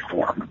live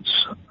performance,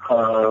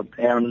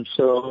 and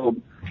so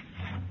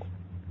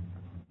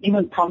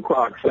even punk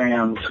rock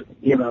fans,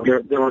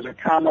 there was a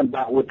comment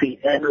about with the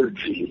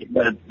energy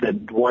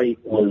that Dwight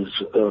was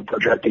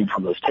projecting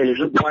from the stage.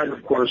 And Dwight,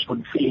 of course,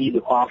 would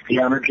feed off the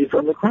energy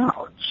from the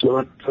crowd. So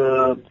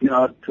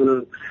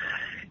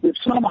it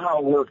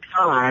somehow worked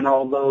fine,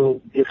 although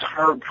it's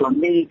hard for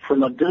me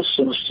from a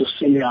distance to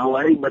see how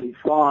anybody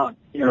thought,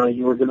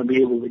 you were going to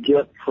be able to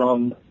get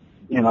from,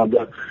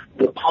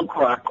 the punk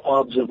rock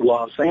clubs of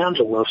Los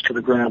Angeles to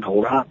the Grand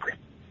Ole Opry.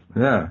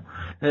 Yeah.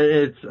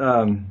 It's,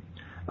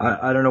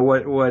 I don't know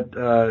what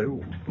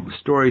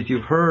stories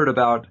you've heard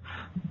about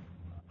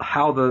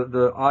how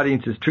the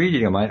audience is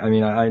treating them. I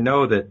mean, I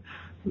know that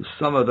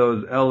some of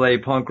those L.A.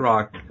 punk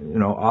rock,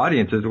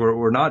 audiences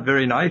were not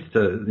very nice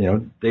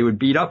to, they would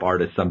beat up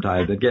artists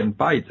sometimes and get in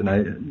fights.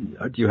 And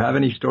do you have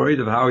any stories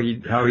of how he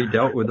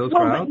dealt with those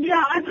crowds?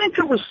 Yeah, I think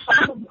there was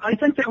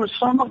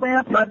some of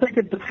that, but I think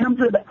it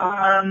depended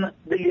on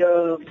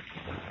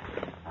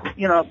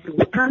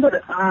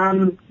depended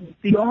on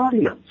the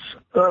audience,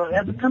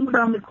 it depended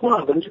on the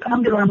club, and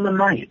depended on the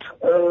night.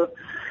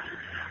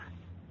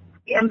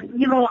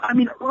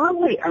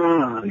 Early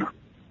on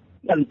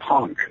in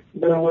punk,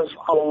 there was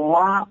a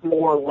lot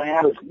more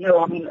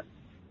latitude.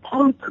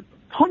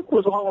 Punk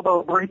was all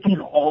about breaking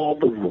all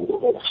the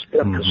rules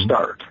at the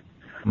start.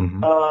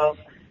 Mm-hmm.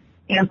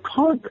 And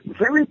punk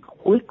very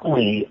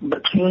quickly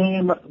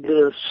became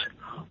this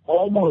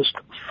almost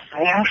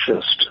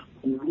fascist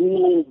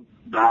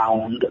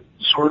rule-bound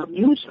sort of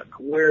music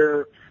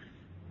where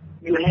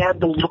you had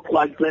to look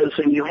like this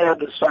and you had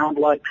to sound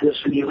like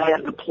this and you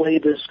had to play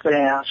this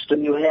fast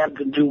and you had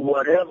to do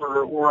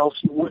whatever or else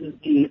you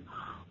wouldn't be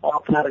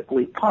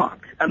authentically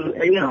punk. And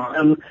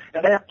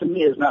that to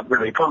me is not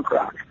very punk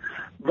rock.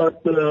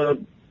 But there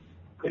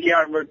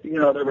was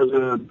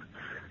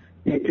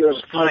it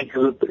was funny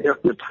because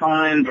at the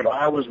time that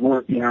I was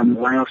working on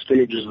the last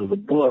stages of the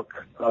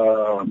book,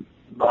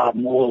 Bob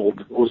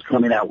Mould was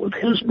coming out with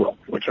his book,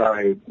 which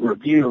I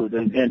reviewed,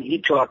 and he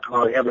talked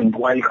about having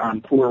Dwight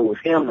on tour with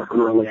him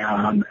early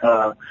on,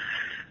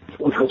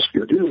 with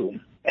Husker Du,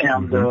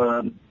 and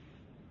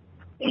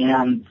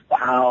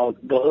how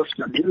the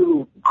Husker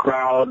Du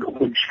crowd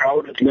would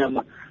shout at him,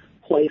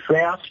 "Play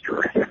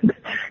faster,"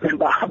 and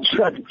Bob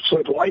said,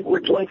 "So Dwight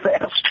would play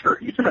faster,"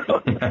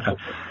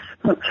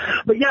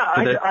 But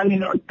yeah,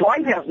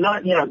 Dwight has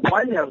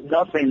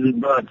nothing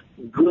but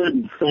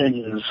good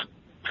things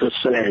to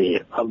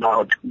say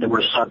about the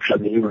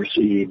reception he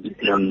received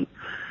in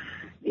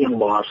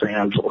Los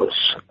Angeles.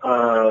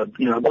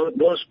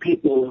 Those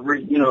people,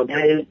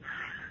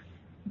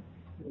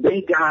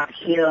 they got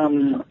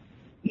him,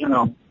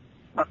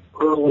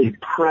 early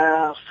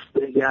press.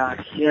 They got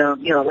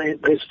him,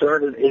 they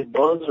started a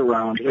buzz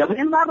around him,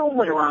 and not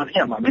only around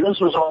him. I mean, this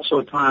was also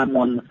a time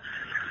when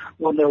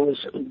there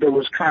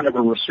was kind of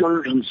a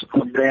resurgence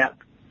of that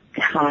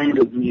kind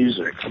of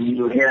music. I mean,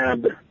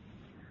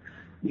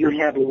 you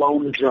had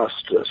Lone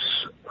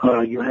Justice,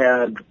 you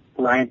had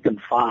Rank and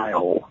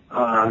File,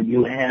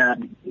 you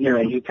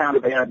kind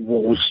of had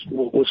what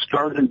was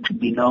starting to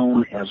be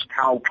known as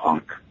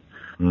cowpunk.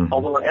 Mm-hmm.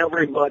 Although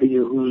everybody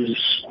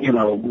who's,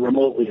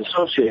 remotely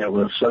associated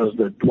with says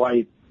that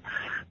Dwight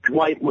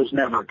Dwight was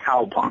never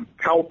cowpunk.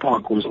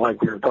 Cowpunk was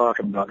like we were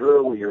talking about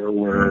earlier,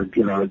 where,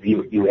 you know,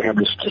 you have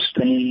this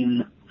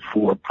disdain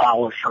for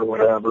polish or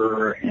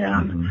whatever,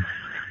 and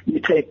you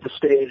take the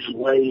stage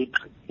late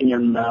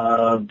in,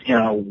 you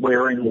know,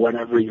 wearing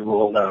whatever you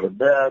rolled out of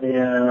bed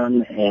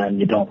in, and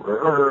you don't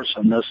rehearse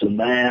and this and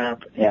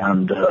that,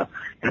 and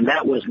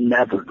that was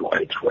never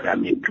Dwight's way. I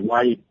mean,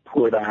 Dwight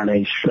put on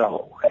a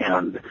show,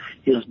 and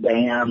his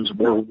bands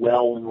were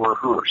well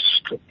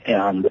rehearsed,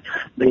 and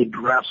they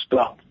dressed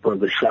up for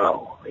the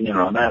show. You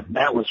know,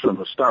 that was from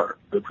the start,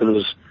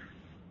 because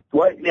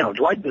Dwight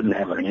didn't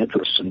have any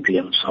interest in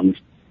being some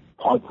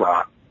punk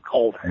rock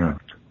cult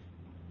act.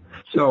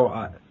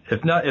 So,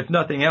 if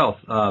nothing else,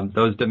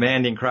 those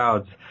demanding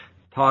crowds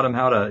taught him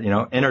how to, you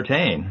know,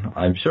 entertain,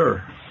 I'm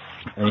sure.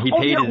 I mean, he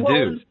paid his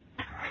dues.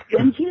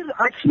 And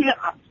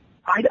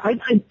I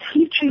think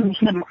teaching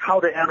him how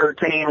to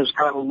entertain is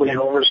probably an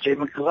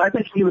overstatement, because I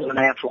think he was a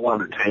natural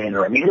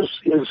entertainer. I mean,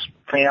 his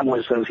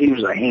family says he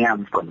was a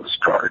ham from the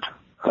start,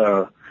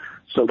 so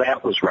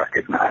that was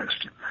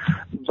recognized.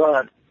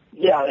 But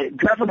yeah,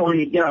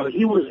 definitely, you know,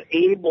 he was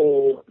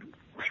able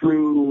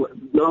through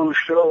those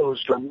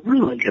shows to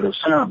really get a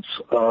sense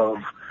of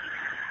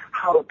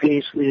how to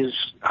pace a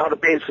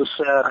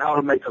set, how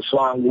to make a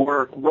song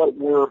work, what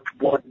worked,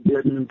 what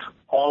didn't,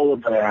 all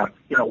of that,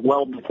 you know,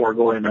 well before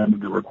going into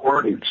the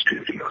recording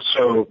studio.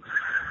 So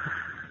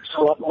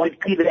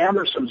like Pete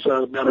Anderson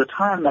said, by the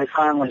time they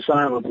finally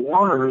signed with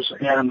Warner's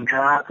and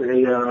got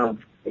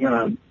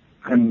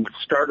and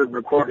started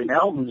recording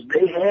albums,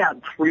 they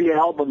had 3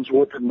 albums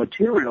worth of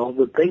material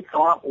that they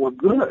thought were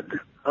good,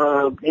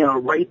 you know,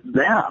 right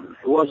then.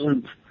 It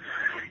wasn't,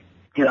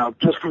 you know,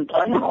 just from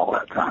playing all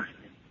that time.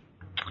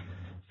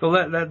 So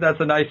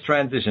that's a nice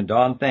transition.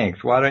 Don,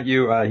 thanks. Why don't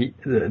you,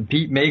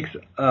 Pete makes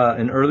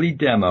an early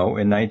demo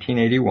in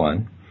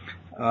 1981,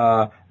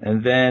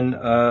 and then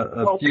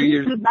a few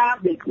years... Pete did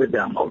not make the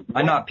demo.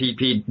 Not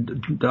Pete,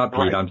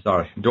 I'm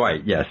sorry.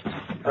 Dwight, yes.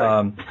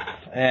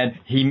 And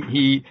he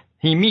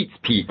meets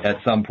Pete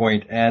at some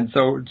point, and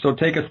so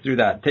take us through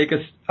that. Take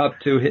us up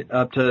to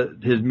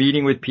his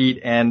meeting with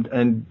Pete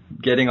and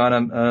getting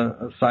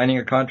on signing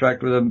a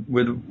contract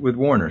with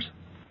Warner's.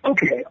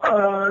 Okay.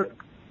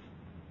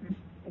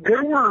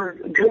 There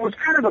was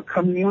kind of a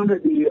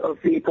community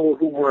of people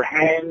who were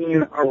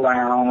hanging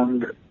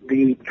around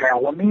the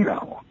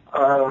Palomino,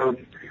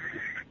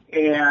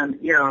 and,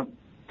 you know,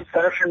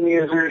 session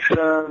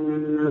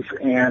musicians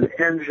and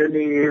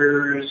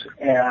engineers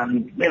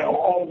and, you know,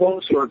 all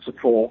those sorts of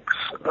folks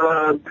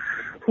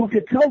who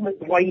could tell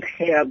that Dwight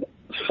had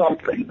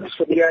something.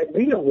 So the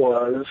idea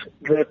was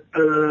that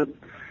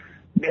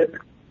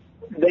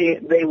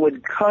they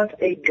would cut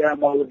a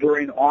demo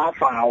during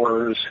off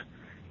hours,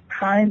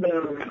 kind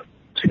of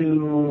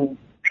to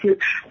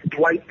pitch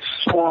Dwight's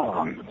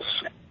songs,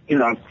 you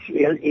know,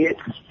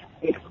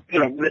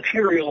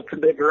 material to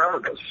bigger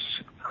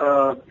artists.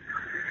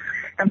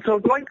 And so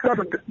Dwight cut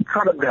a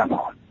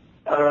demo,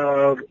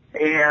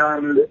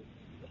 and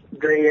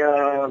they,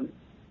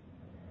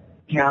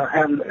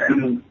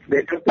 and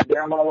they took the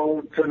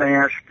demo to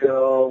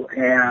Nashville,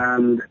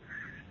 and,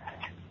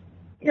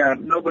 you know,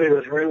 nobody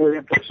was really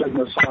interested in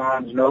the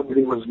songs.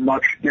 Nobody was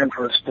much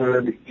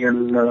interested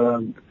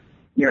in,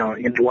 you know,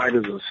 in Dwight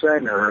as a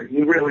singer.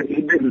 He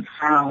didn't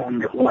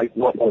sound like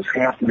what was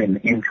happening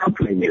in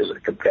country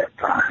music at that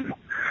time.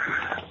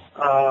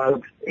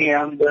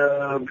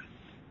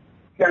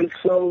 And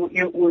so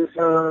it was,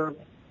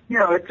 you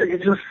know, it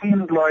just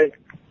seemed like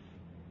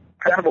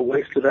kind of a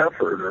wasted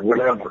effort or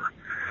whatever.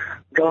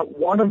 But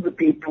one of the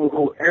people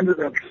who ended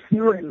up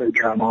hearing the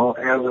demo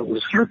as it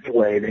was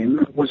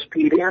circulating was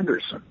Pete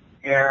Anderson.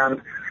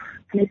 And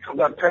Pete's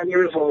about 10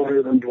 years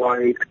older than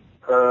Dwight.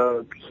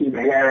 He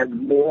had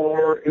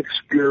more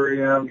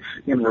experience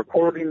in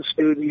recording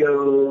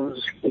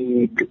studios.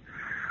 He'd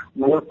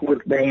worked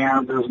with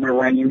bands as an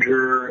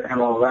arranger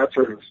and all that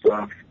sort of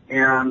stuff.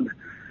 And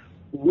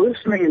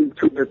listening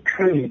to the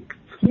tape,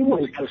 he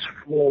was just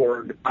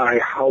floored by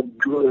how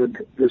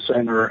good the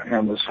singer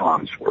and the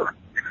songs were.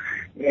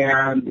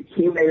 And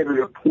he made it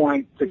a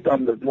point to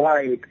come to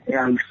Dwight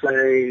and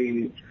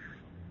say,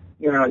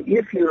 you know,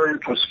 if you're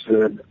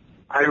interested,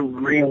 I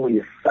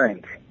really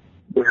think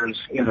there's,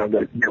 you know,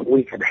 that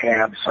we could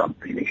have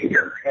something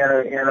here.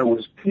 And it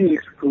was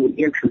Pete who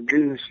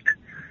introduced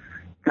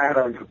kind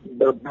of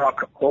the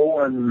Buck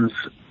Owens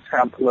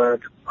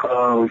template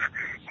of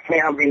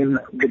having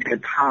the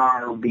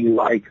guitar be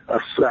like a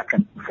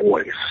second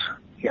voice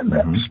in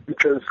this.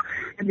 Because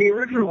in the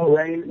original,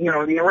 you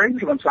know, the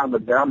arrangements on the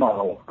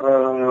demo,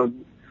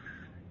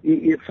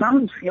 it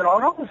sounds, you know,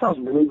 it almost sounds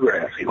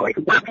bluegrassy, like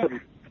a bunch of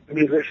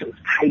musicians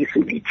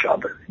chasing each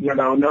other, you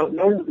know,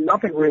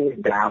 nothing really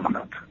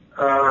dominant.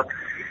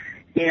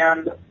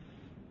 And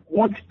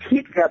once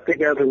Pete got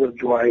together with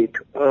Dwight,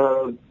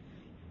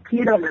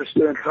 Pete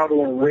understood how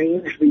to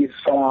arrange these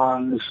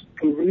songs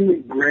to really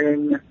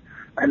bring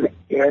an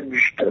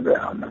edge to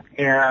them,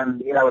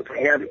 and, you know, to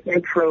have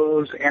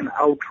intros and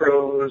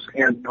outros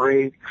and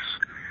breaks,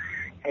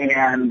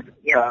 and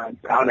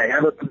how to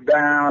edit them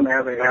down,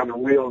 how to have a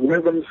real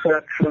rhythm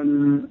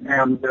section,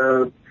 and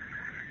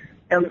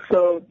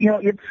so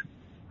it's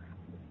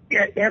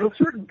at a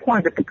certain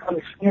point it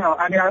becomes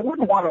I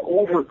wouldn't want to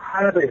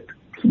overcredit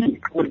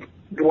Pete with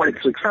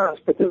Dwight's success,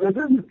 because it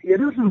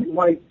isn't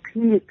like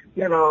Pete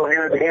had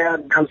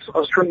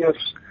a string of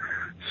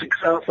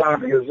success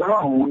on his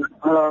own.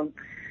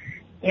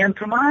 And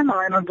to my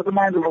mind, and to the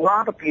mind of a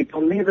lot of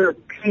people, neither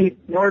Pete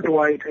nor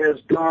Dwight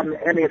has done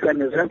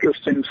anything as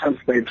interesting since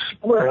they've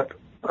split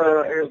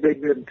as they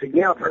did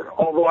together.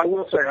 Although I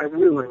will say I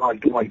really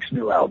like Dwight's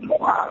new album a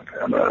lot,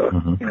 and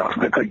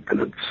I think that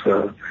it's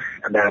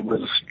and that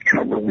was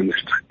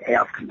released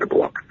after the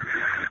book.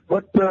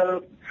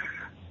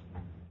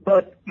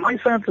 But my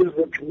sense is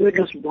that the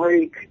biggest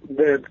break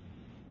that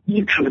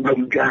each of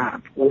them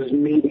got was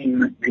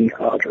meeting the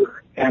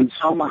other and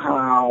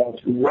somehow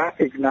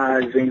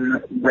recognizing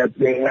that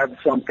they had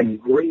something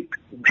great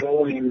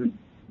going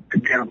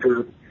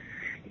together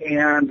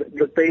and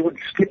that they would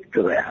stick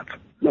to that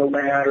no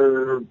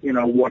matter,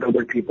 what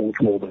other people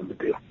told them to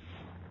do.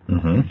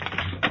 Mm-hmm.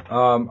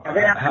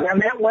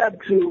 And that led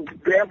to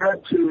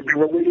the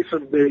release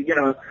of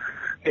the,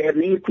 they had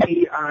an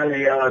EP on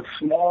a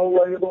small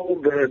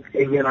label that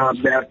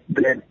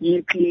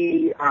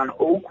EP on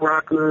Oak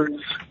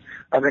Records,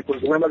 I think,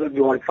 was limited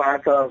to like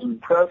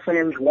 5,000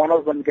 pressings. One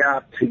of them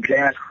got to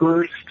Jack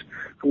Hurst,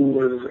 who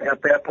was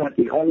at that point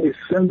the only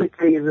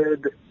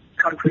syndicated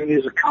country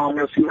music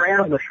columnist. He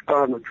ran the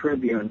Chicago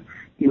Tribune.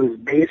 He was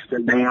based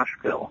in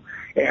Nashville.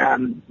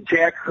 And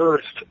Jack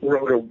Hurst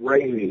wrote a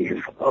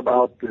rave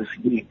about this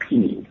EP,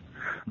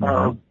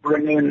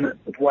 bringing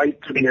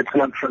Dwight to the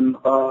attention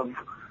of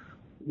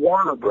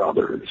Warner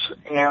Brothers,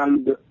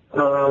 and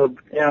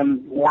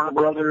Warner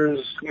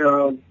Brothers,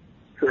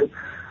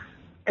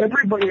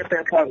 everybody at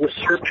that point was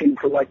searching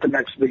for like the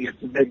next big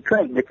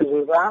thing, because it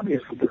was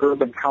obvious that the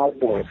urban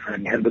cowboy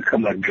thing had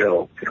become a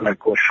joke and a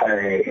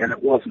cliche, and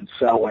it wasn't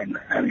selling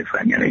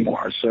anything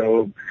anymore.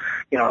 So,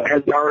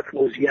 Ed Darth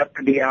was yet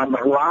to be on the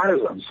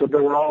horizon. So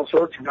there were all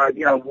sorts of,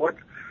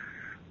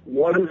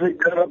 what is it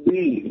going to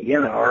be?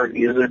 Or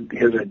is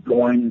it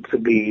going to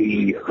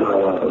be,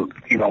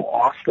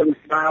 Austin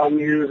style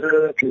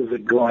music? Is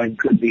it going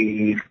to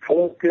be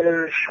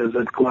folkish? Is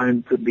it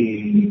going to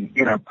be,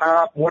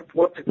 pop?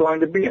 What's it going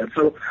to be? And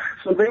so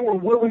they were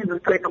willing to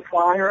take a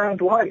flyer on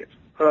Dwight.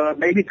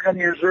 Maybe 10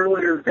 years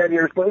earlier, 10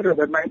 years later,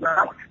 they might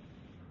not.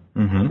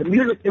 Mm-hmm. The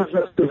music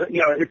business is,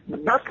 the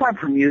best time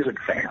for music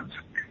fans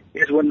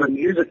is when the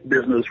music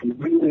business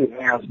really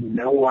has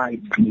no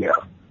idea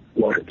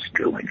what it's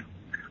doing.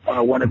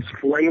 When it's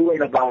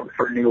flailing about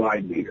for new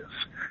ideas.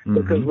 Mm-hmm.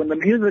 Because when the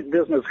music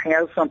business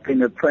has something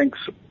that thinks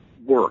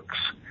works,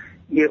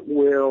 it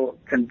will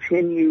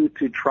continue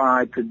to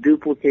try to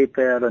duplicate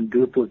that and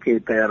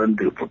duplicate that and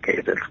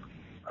duplicate it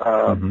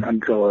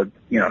until it,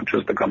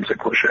 just becomes a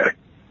cliche.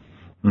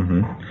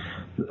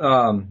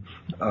 Mm-hmm.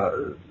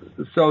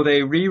 So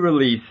they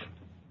re-release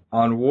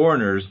on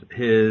Warner's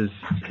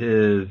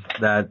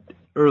that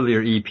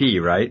earlier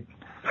EP, right?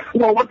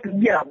 Well,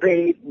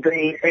 they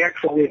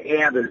actually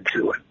added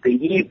to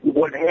it.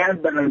 What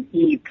had been an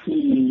EP,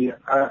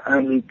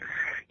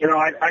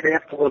 I'd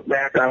have to look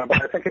back on it,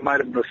 but I think it might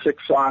have been a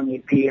 6-song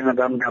EP, and it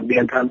ended up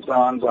being 10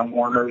 songs on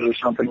Warner's or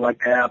something like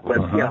that.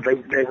 But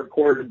they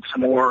recorded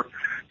some more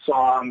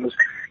songs,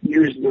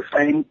 used the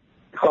same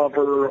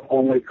cover,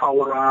 only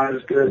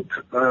colorized it,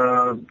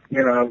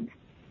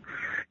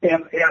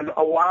 and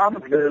a lot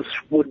of this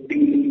would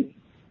be,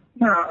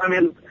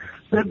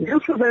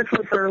 this was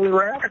actually fairly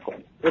radical,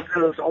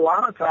 because a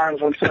lot of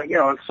times when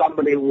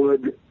somebody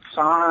would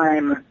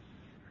sign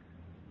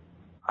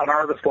an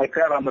artist like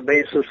that on the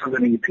basis of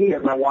an EP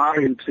and they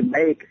wanted to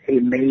make a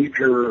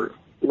major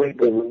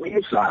label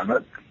release on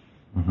it,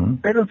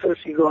 they'd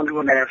insist you go into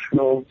a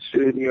Nashville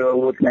studio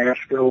with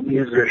Nashville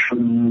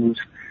musicians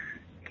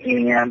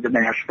and a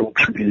Nashville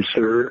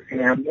producer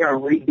and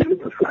redo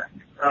the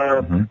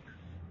thing.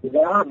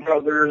 Warner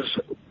Brothers,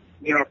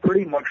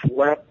 pretty much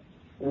let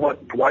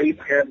what Dwight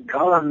had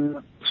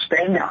done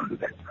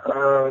stand.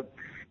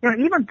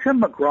 Even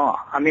Tim McGraw,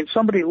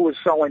 somebody who was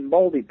selling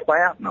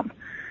multi-platinum,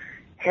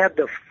 had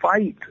to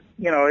fight.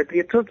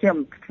 It took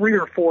him 3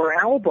 or 4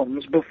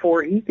 albums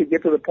before he could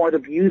get to the point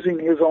of using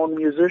his own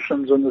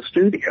musicians in the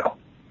studio.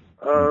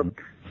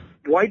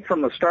 Dwight,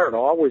 from the start,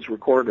 always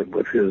recorded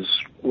with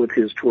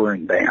his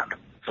touring band.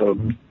 So,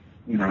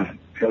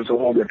 it was a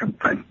whole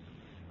different thing.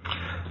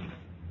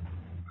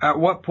 At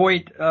what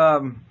point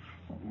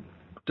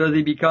does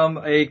he become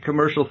a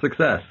commercial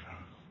success?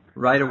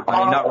 Right away?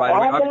 Not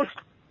right away.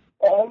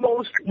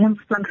 Almost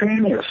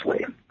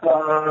instantaneously.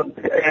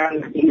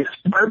 And he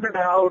started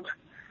out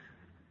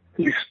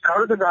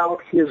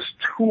his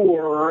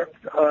tour.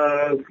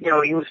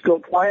 He was still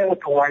playing with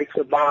the likes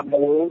of Bob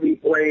Mould. He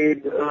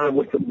played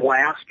with the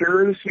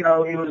Blasters. He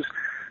was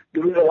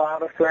doing a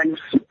lot of things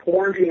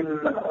supporting,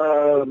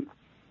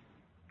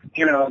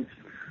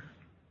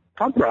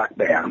 punk rock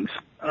bands.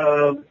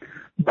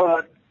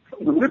 But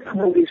with the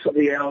release of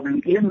the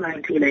album in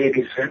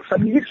 1986, I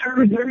mean, he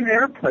started getting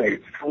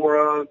airplay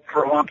for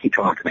Honky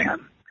Tonk Man.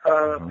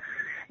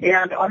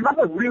 And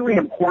another really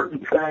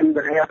important thing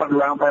that happened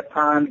around that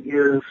time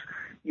is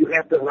you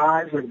had the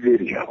rise of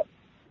video.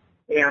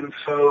 And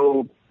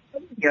so,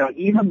 you know,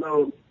 even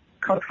though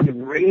country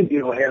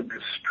radio had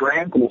this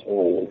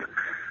stranglehold,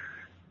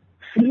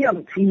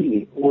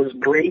 CMT was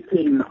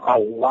breaking a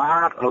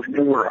lot of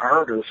newer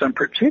artists, and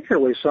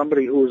particularly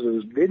somebody who was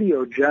as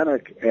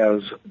videogenic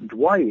as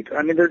Dwight.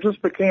 I mean, there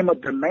just became a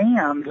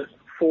demand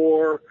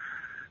for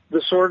the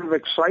sort of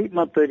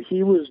excitement that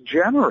he was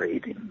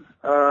generating.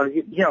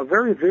 You know,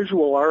 very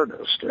visual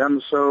artist,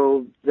 and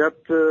so that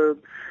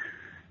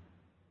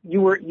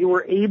you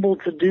were able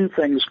to do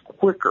things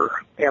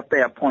quicker at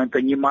that point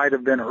than you might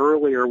have been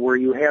earlier, where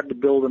you had to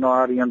build an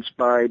audience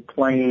by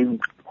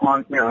playing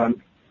on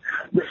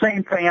the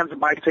same fans. It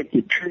might take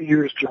you 2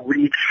 years to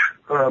reach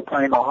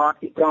playing the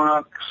Honky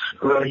Tonks.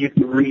 You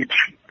can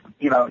reach,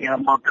 you know, in a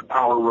month of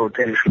power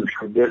rotations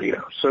for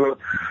video. So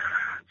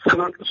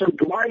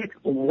Dwight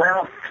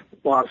left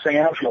Los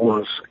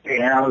Angeles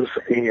as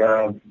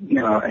a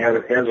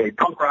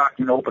punk rock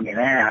and opening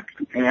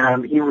act,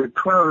 and he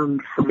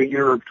returned from a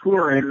year of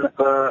touring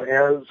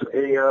as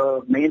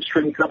a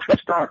mainstream country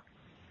star.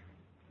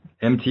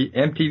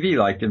 MTV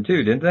liked him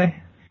too, didn't they?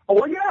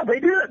 Oh yeah, they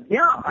did.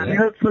 Yeah, I mean,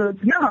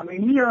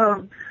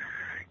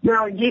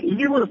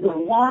 he was the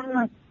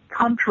one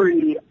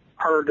country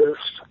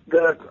artist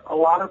that a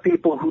lot of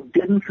people who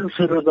didn't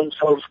consider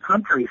themselves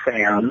country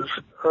fans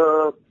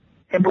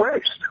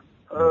embraced.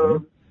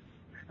 And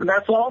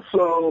that's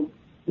also,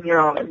 you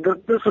know,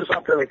 this is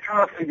something that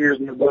kind of figures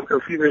in the book, or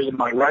figures in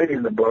my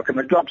writing the book, and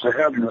it jumps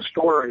ahead in the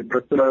story.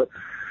 But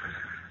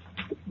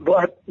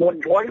when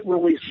Dwight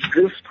released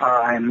This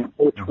Time,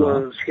 which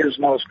was his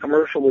most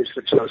commercially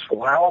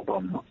successful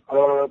album,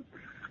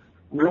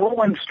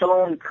 Rolling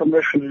Stone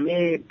commissioned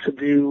me to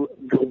do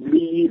the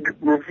lead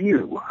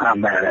review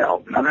on that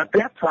album. And at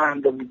that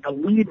time, the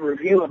lead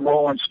review in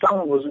Rolling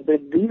Stone was a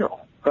big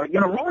deal.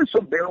 You know, Rolling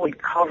Stone barely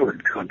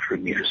covered country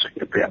music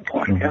at that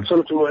point. And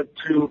so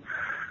to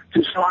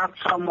slot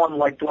someone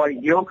like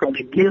Dwight Yoakam,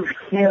 to give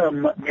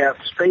him that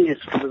space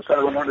for the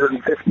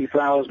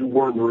 750,000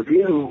 word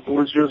review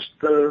was just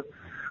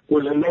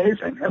was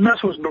amazing. And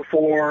this was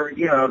before,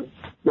 you know,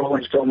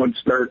 Rolling Stone would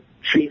start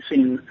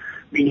chasing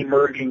the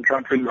emerging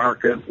country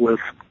market with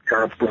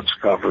Garth Brooks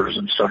covers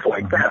and stuff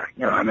like that.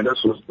 You know, I mean,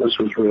 this was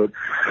really.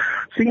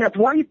 So yeah,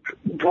 Dwight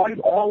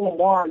all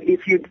along,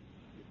 if you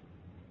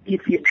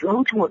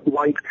go to a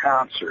Dwight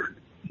concert,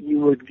 you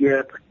would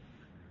get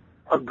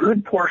a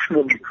good portion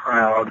of the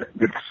crowd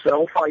that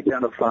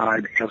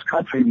self-identified as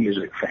country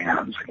music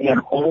fans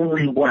and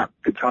only went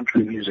to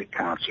country music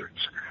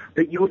concerts.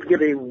 That you would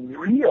get a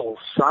real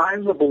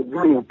sizable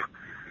group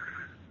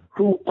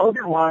who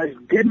otherwise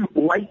didn't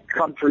like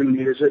country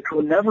music,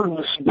 who never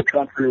listened to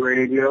country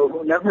radio,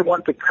 who never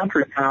went to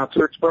country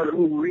concerts, but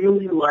who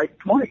really liked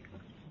Dwight.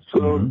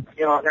 So,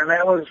 you know, and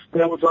that was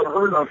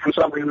unheard of for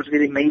somebody who was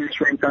getting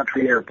mainstream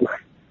country airplay.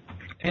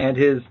 And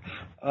his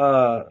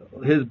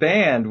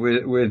band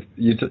with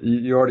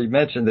you already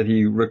mentioned that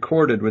he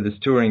recorded with his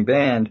touring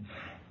band,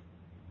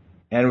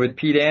 and with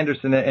Pete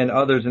Anderson and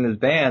others in his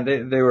band,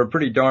 they were a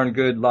pretty darn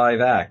good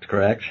live act,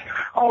 correct?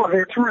 Oh,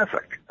 they're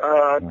terrific.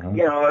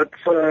 You know, it's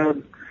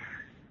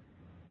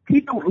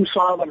people who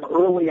saw them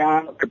early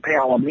on at the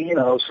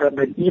Palomino said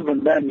that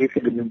even then you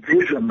could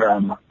envision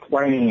them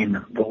playing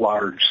the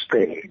large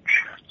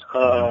stage.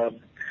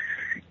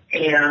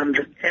 And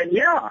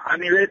yeah, I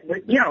mean,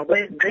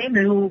 they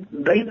knew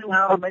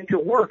how to make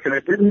it work, and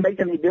it didn't make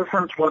any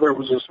difference whether it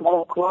was a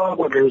small club,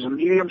 whether it was a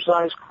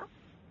medium-sized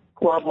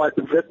club like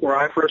the Vic where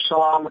I first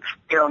saw them, which,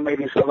 you know,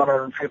 maybe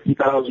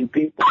 750,000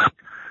 people.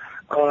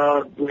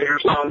 Later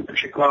saw them at the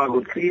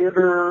Chicago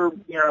Theater,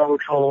 you know,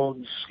 which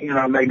holds, you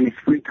know, maybe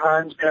 3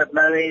 times that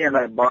many, and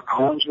that Buck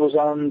Holmes was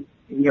on,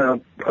 you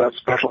know, a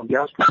special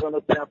guest with them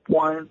at that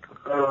point.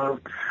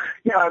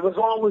 Yeah, it was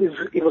always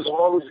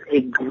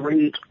a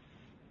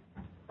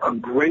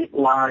great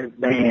live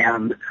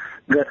band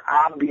that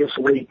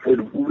obviously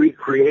could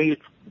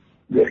recreate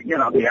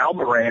the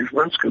album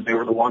arrangements because they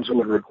were the ones who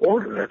had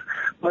recorded it,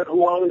 but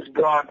who always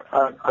brought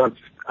an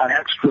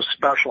extra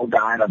special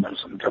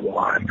dynamism to the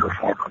live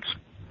performance.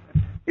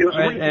 It was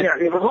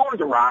it was always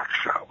a rock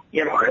show.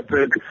 You know,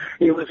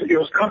 it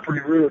was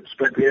country roots,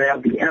 but it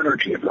had the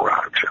energy of a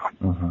rock show.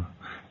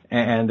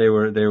 And they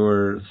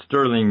were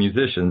sterling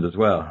musicians as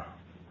well.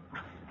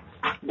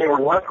 They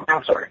were what?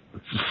 I'm sorry.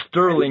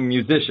 Sterling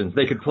musicians.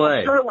 They could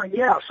play. Sterling,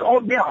 yes.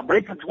 Oh, yeah,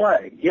 they could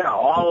play. Yeah,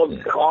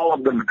 all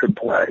of them could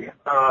play.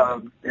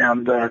 And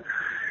there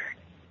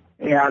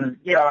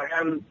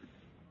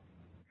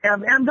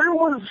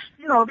was,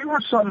 you know, there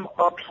was some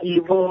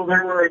upheaval.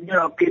 There were, you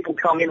know, people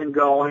coming and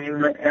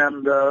going,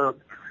 and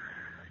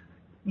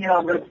you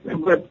know,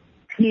 but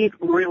Pete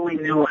really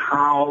knew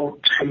how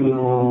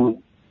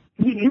to.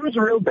 He was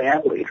a real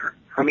band leader.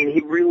 I mean,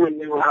 he really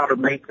knew how to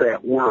make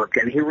that work,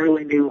 and he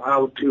really knew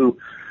how to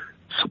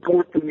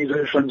support the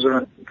musicians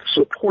and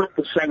support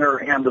the singer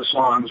and the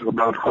songs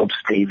without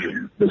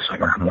upstaging the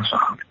singer and the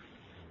song.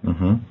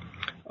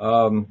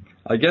 Mm-hmm.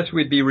 I guess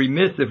we'd be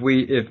remiss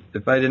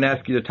if I didn't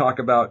ask you to talk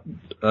about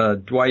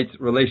Dwight's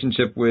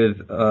relationship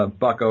with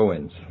Buck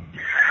Owens.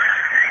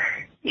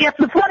 It's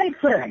a funny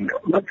thing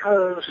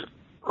because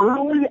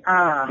early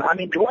on, I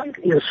mean, Dwight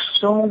is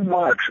so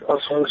much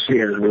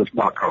associated with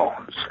Buck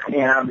Owens,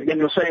 and in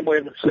the same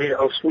way that, say,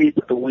 Asleep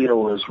at the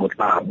Wheel is with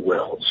Bob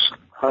Wills.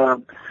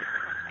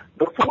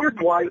 Before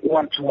Dwight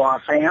went to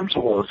Los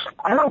Angeles,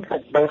 I don't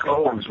think Buck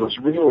Owens was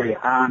really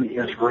on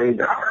his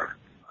radar.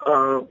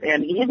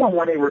 And even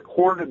when he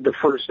recorded the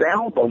first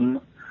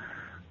album,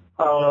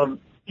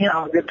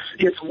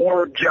 it's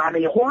more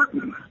Johnny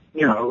Horton,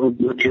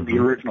 who did the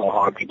original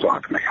Honky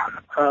Tonk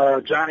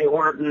Man. Johnny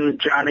Horton,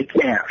 Johnny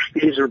Cash.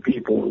 These are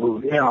people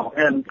who,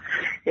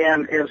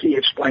 and as he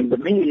explained to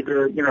me,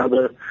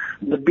 the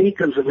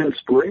beacons of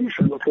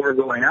inspiration before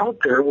going out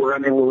there were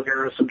Emmylou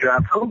Harris and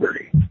John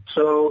Fogerty.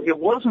 So it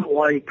wasn't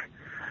like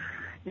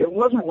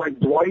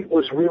Dwight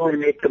was really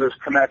making this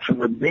connection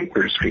with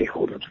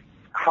Bakersfield.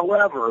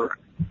 However,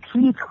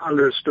 Keith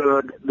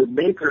understood that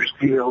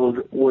Bakersfield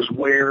was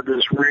where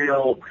this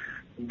real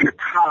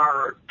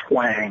guitar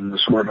twang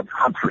sort of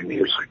country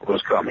music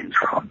was coming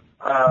from.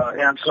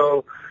 And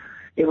so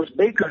it was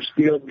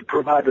Bakersfield that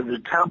provided the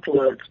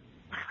template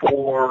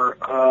for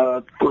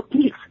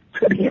Keith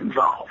to be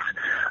involved.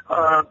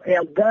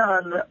 And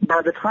then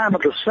by the time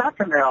of the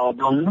second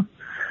album,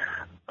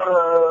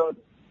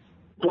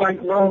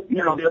 Dwight wrote,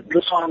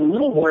 the song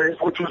Little Ways,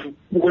 which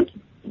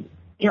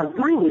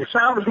really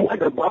sounded like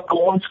a Buck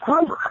Owens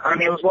cover. I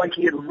mean, it was like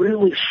he had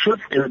really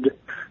shifted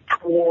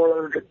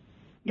toward,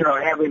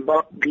 having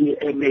Buck be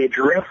a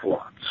major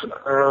influence.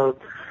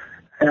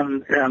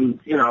 And then,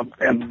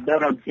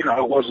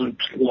 it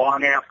wasn't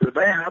long after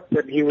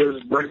that he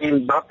was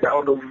bringing Buck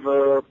out of,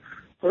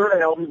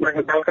 third album,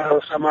 bringing Buck out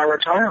of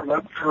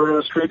semi-retirement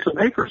for Streets of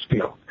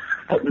Bakersfield,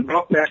 putting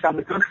Buck back on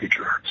the country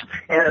charts.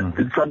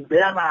 And from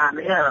then on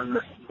in,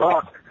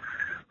 Buck,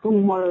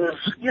 who was,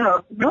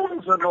 known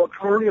as a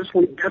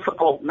notoriously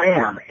difficult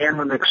man and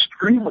an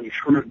extremely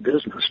shrewd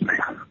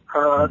businessman,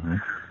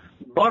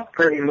 Buck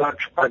pretty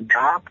much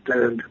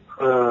adopted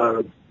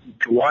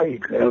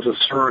Dwight as a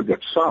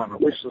surrogate son,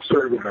 at least a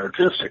surrogate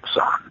artistic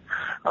son.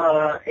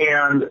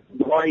 And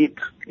Dwight,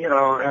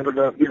 ended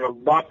up,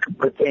 Buck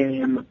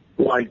became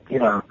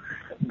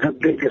the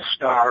biggest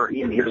star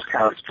in his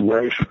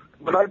constellation.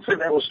 But I'd say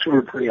that was 2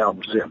 or 3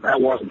 albums in.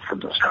 That wasn't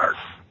from the start.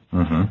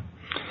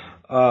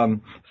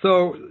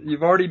 So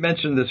you've already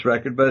mentioned this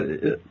record, but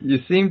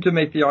you seem to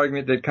make the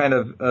argument that kind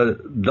of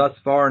thus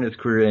far in his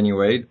career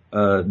anyway,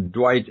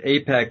 Dwight's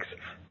apex,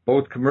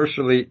 both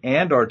commercially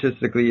and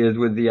artistically, is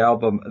with the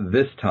album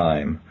This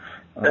Time.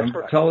 That's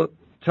right.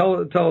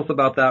 Tell us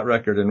about that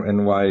record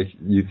and why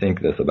you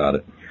think this about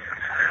it.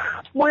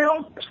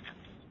 Well,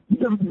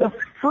 the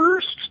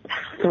first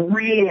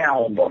 3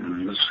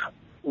 albums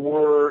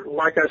were,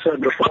 like I said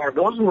before,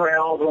 those were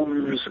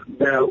albums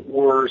that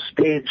were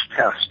stage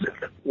tested,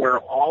 where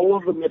all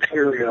of the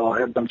material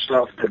had been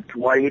stuff that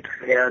Dwight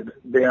had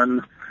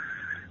been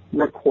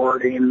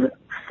recording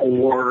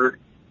for,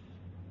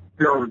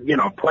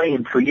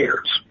 playing for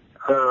years.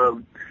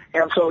 And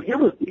so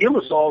it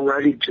was all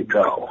ready to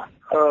go.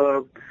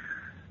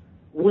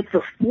 With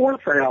the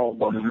 4th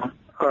album,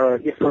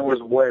 If There Was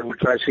a Way,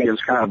 which I see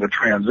as kind of a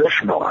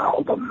transitional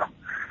album,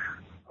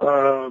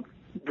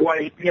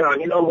 Dwight, he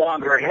no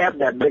longer had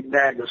that big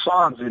bag of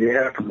songs that he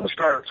had from the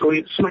start. So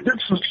he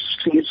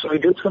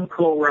did some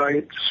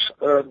co-writes,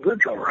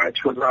 good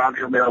co-writes with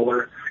Roger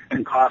Miller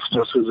and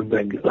Costas, who's a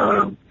big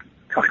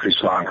country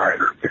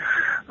songwriter.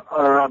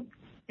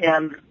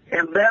 And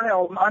that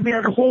album, I mean,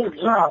 it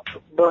holds up,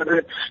 but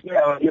it's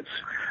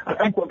I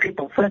think when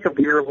people think of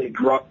the early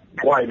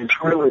Dwight, it's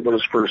really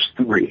those first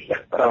 3,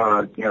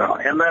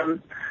 and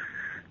then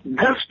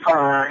This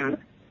Time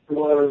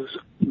was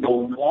the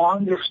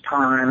longest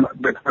time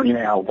between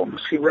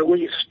albums. He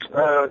released,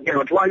 Dwight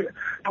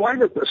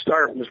at the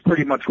start was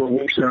pretty much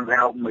releasing an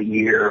album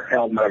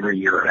every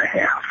year and a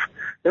half.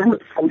 There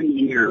were 3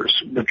 years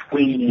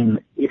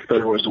between If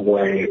There Was a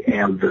Way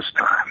and This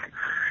Time.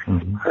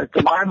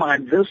 To my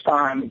mind, This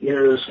Time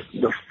is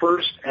the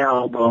first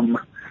album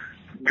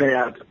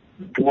that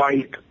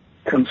Dwight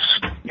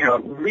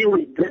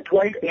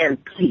Dwight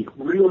and Pete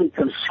really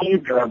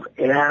conceived of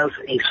as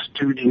a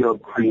studio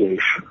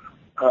creation.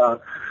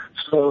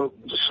 So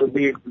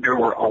there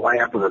were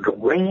elaborate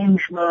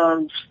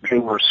arrangements. They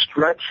were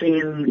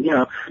stretching.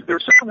 They were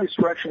certainly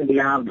stretching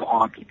beyond the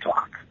honky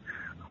tonk.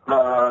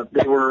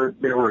 They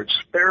were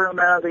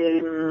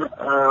experimenting,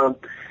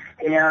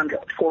 and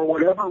for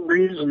whatever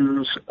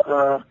reasons,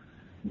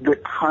 the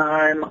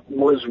time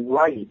was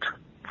right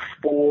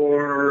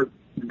for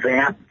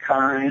that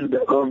kind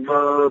of,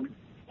 for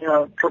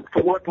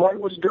what Dwight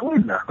was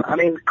doing there. I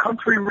mean,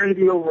 country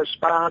radio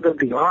responded,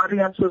 the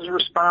audiences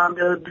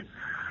responded.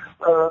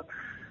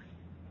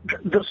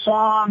 The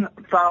song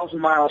 1,000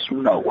 Miles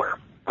from Nowhere,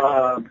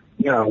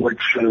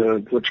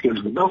 which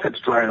gives the book its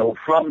title,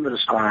 from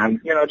this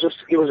time, just,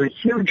 it was a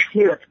huge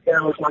hit, and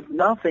it was like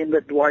nothing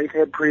that Dwight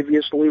had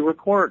previously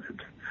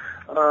recorded.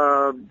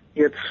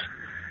 It's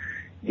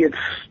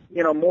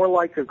more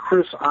like a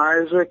Chris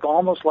Isaak,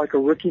 almost like a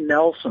Ricky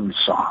Nelson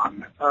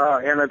song.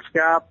 And it's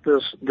got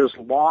this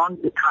long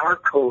guitar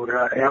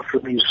coda after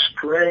these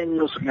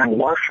strings and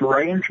lush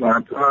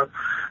arrangement, a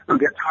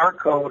guitar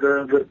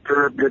coda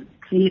that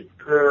Pete,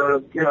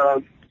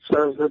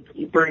 says that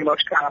he pretty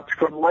much copied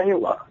from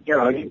Layla.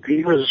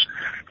 He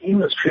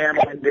was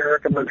channeling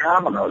Derek and the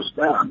Dominoes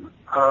then.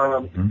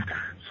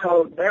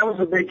 So that was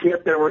a big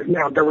hit. There were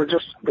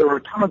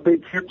a ton of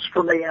big hits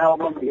from the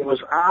album. It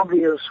was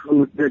obvious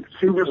that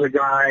he was a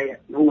guy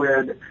who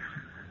had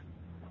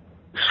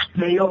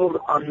scaled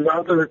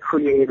another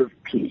creative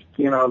peak.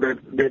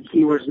 That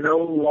he was no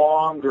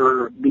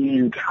longer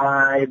being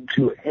tied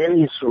to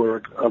any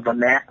sort of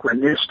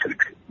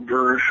anachronistic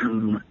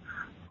version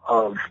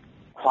of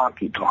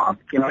honky tonk.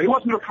 He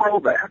wasn't a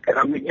throwback.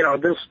 I mean,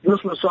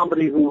 this was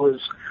somebody who was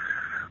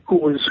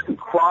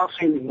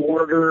crossing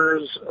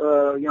borders,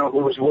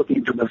 who was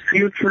looking to the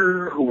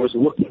future, who was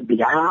looking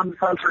beyond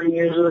country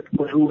music,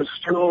 but who was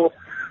still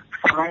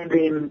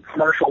finding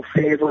commercial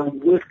favor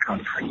with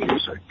country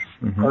music.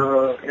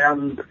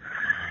 Mm-hmm.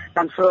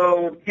 And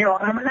so,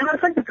 and I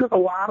think it took a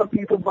lot of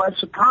people by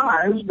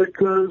surprise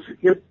because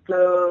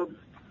people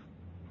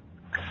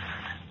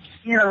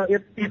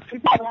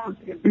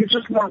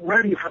just weren't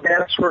ready for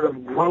that sort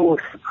of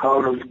growth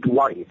out of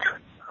Dwight.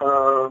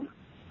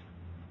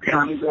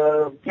 And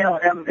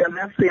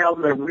that's the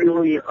album that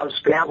really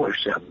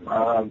established him.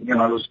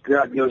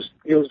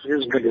 It was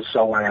his biggest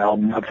selling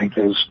album. I think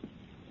is,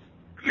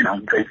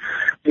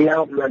 the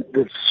album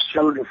that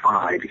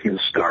certified his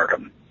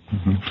stardom.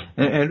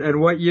 Mm-hmm.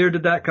 And what year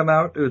did that come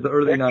out? It was the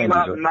early 90s. It came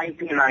out in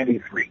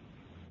 1993.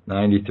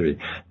 93.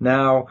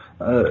 Now,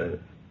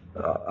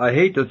 I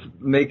hate to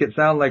make it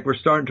sound like we're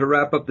starting to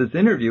wrap up this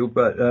interview,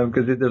 but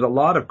because there's a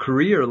lot of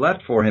career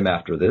left for him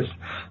after this.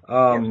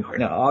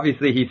 Now,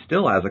 obviously, he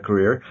still has a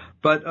career,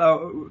 but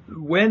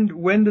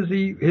when does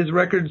his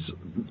records?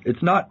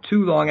 It's not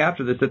too long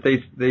after this that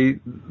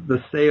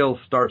the sales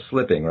start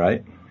slipping,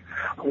 right?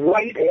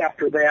 Right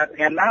after that,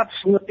 and not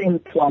slipping,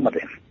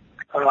 plummeting.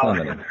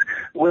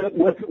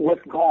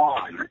 With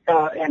Gone,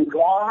 and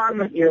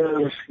Gone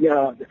is,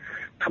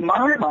 to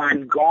my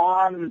mind,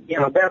 Gone,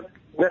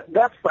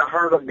 that's the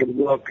heart of the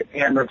book,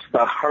 and it's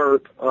the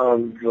heart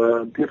of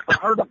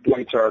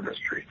Dwight's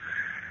artistry.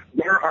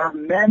 There are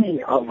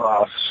many of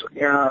us,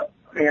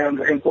 and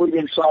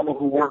including some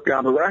who work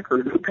on the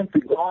record, who think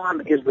that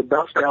Gone is the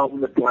best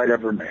album that Dwight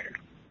ever made.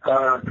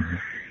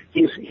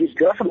 He's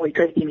definitely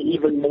taking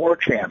even more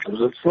chances.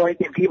 It's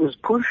like if he was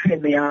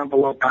pushing the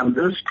envelope on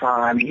this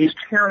time, he's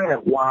tearing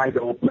it wide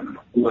open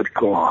with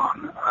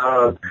Gone.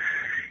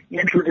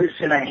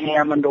 Introducing a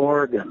Hammond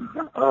organ,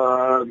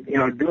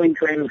 doing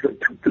things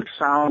that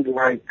sound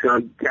like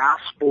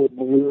gospel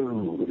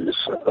blues,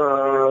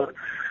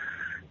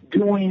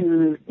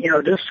 doing,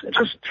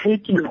 just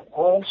taking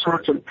all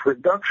sorts of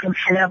production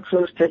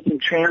chances, taking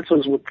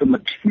chances with the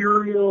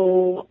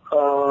material,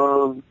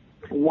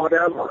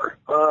 whatever.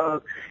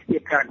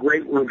 It got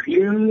great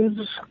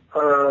reviews.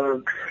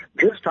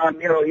 This time,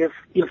 if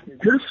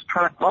this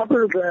time,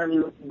 other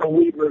than the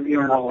lead review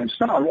and Rolling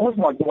Stone, it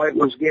wasn't like Dwight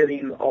was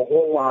getting a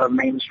whole lot of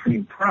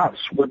mainstream press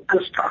with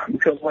this time,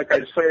 because, like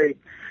I say,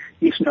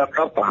 he snuck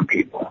up on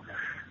people.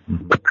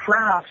 The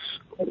press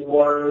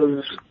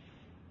was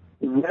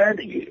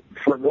ready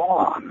for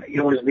Gone.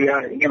 It was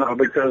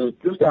because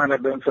this time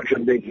had been such a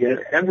big hit,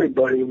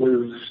 everybody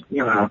was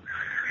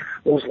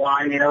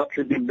lining up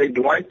to do big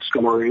Dwight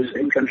stories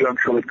in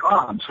conjunction with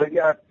Gone. So he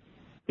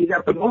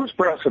got the most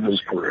press of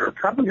his career,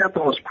 probably got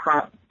the most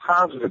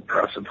positive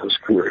press of his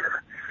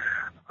career.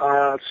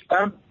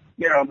 Spent,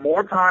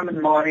 more time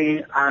and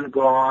money on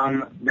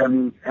Gone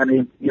than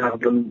than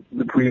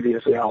the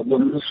previous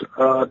albums.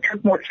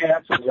 Took more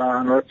chances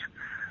on it.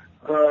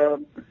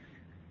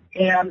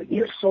 And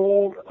it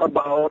sold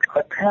about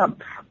a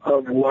tenth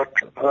of what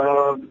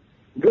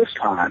this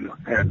time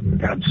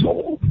had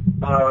sold.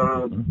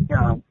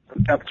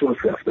 Up to a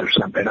fifth or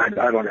something. I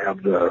don't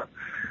have the,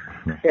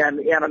 and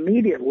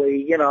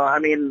immediately,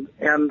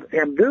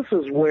 and this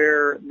is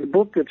where the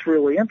book gets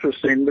really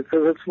interesting,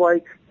 because it's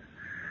like,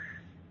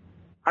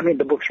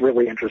 the book's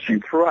really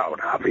interesting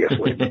throughout,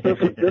 obviously,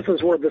 but this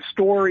is where the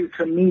story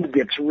to me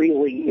gets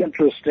really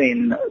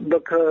interesting,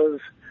 because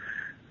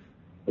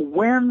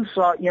when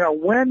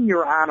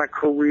you're on a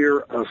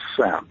career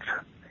ascent,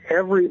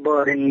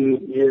 everybody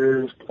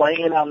is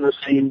playing on the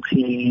same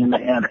team,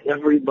 and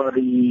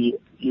everybody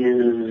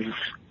is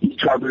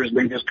each other's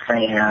biggest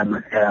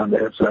fan, and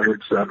et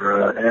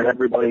cetera, and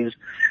everybody's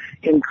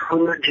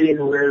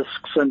encouraging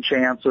risks and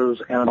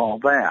chances and all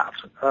that.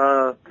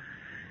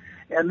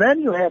 And then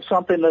you have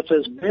something that's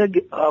as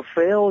big a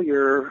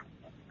failure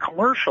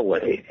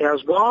commercially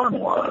as Gone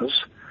was,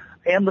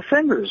 and the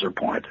fingers are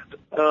pointed.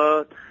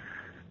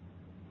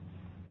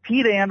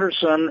 Pete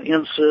Anderson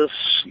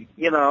insists,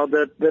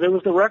 that it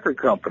was the record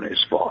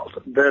company's fault,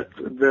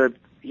 that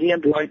he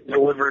and Dwight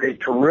delivered a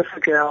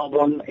terrific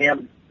album,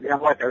 and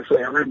like I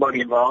say,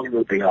 everybody involved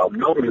with the album,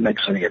 nobody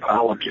makes any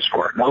apologies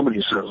for it.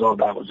 Nobody says, oh,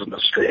 that was a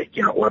mistake,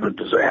 what a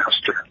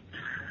disaster.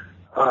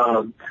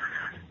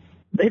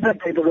 They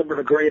think they delivered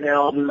a great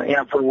album,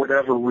 and for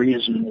whatever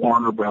reason,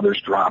 Warner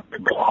Brothers dropped the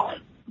ball.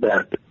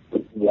 That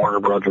Warner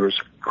Brothers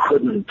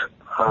couldn't,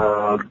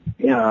 or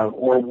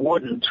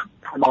wouldn't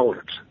promote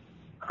it.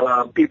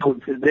 They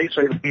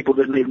say that people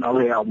didn't even know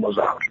the album was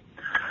out.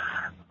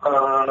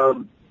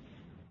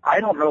 I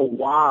don't know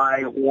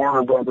why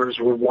Warner Brothers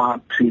would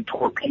want to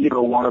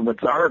torpedo one of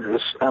its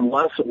artists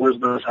unless it was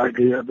this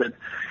idea that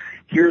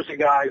here's a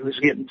guy who's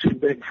getting too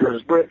big for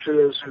his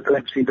britches, who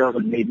thinks he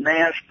doesn't need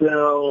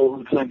Nashville,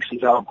 who thinks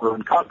he's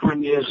outgrown country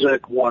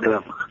music,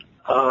 whatever.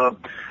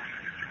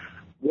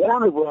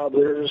 Warner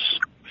Brothers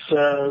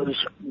says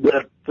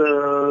that,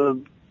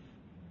 that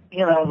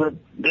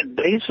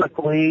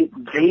basically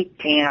they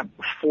can't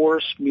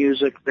force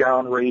music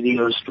down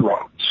radio's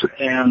throats.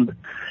 And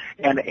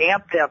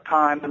at that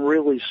time, and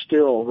really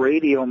still,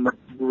 radio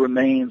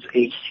remains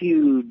a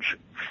huge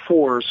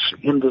force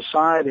in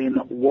deciding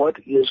what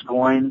is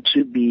going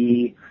to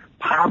be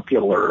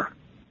popular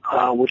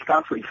with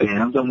country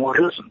fans and what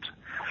isn't.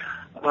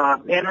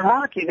 And in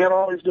rock, you got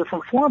all these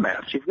different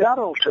formats. You've got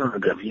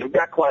alternative, you've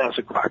got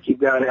classic rock, you've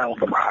got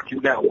album rock,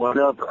 you've got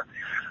whatever.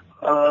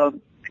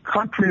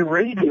 Country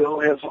radio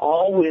has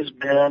always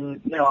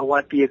been,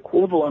 like the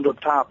equivalent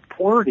of top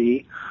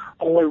 40,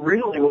 only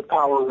really with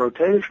power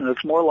rotation,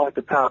 it's more like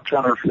the top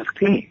 10 or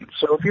 15.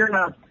 So if you're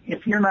not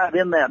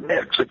in that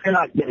mix, if you're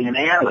not getting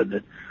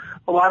added,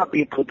 a lot of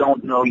people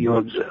don't know you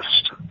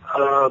exist.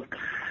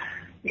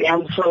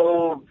 And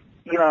so,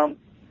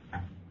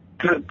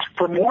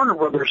 from Warner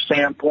Brothers'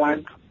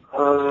 standpoint,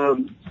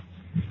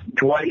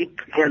 Dwight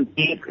and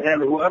Pete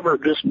and whoever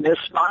just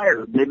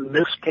misfired. They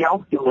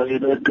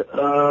miscalculated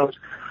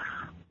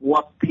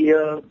what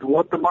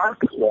the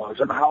market was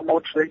and how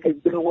much they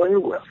could get away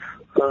with.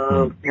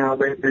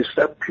 They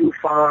stepped too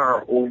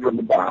far over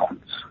the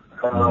bounds.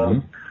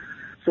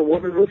 So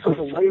whether this is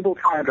a label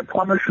trying to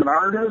punish an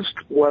artist,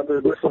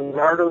 whether this is an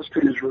artist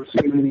who's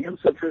receiving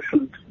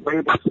insufficient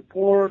label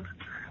support,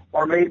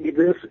 or maybe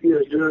this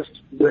is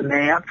just the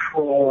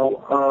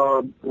natural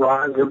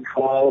rise and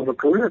fall of a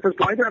career, because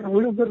Dwight had a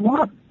real good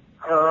run.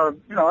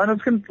 And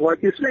it's going to,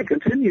 like you say,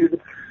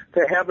 continued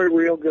to have a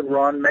real good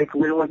run, make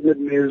really good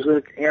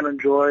music, and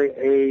enjoy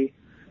a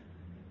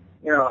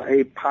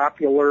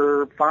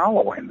popular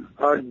following,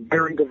 a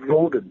very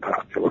devoted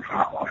popular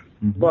following.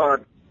 Mm-hmm.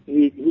 But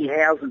he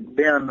hasn't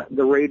been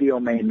the radio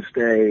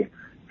mainstay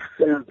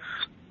since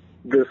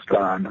this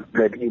time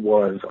that he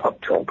was up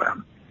till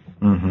then.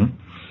 Mm-hmm.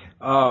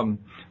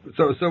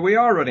 So we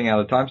are running out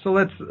of time. So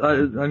let's.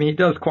 He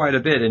does quite a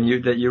bit,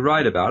 and that you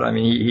write about.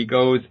 He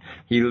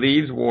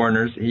leaves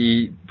Warner's.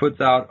 He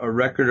puts out a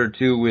record or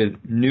two with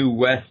New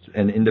West,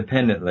 an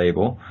independent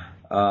label.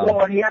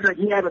 And he had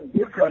a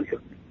different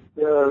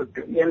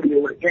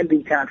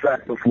indie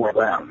contract before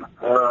them.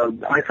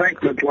 I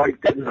think that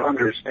Dwight didn't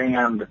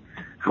understand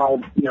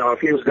how, if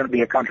he was going to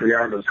be a country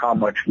artist, how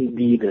much he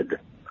needed,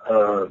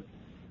 a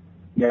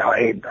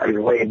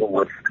label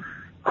with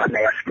a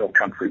national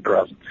country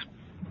presence.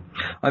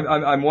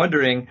 I'm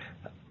wondering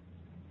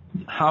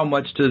how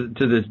much to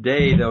this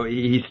day, though,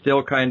 he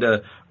still kind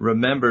of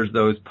remembers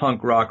those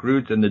punk rock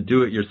roots and the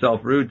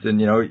do-it-yourself roots,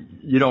 and,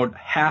 you don't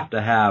have to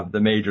have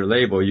the major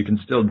label. You can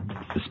still,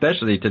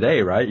 especially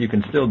today, right, you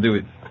can still do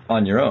it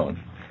on your own.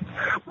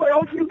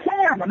 Well, you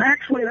can, and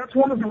actually that's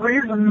one of the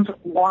reasons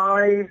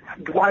why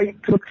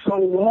Dwight took so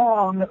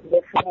long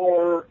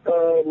before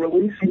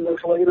releasing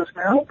this latest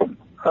album.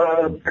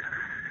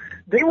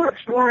 They were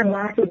exploring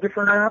lots of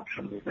different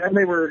options, and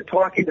they were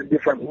talking to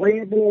different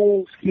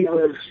labels. He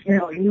was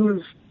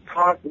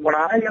talking, when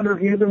I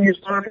interviewed him, he was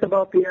talking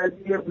about the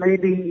idea of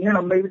maybe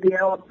the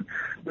album,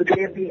 the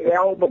day the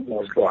album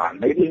was gone,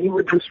 maybe he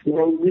would just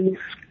release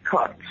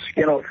cuts,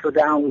 for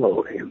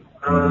downloading.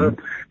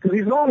 Because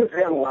he's always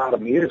had a lot of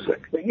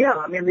music. But yeah,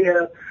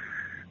 the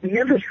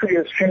industry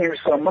has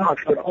changed so much,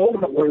 but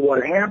ultimately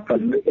what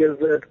happened is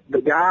that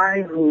the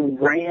guy who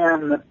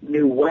ran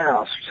New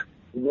West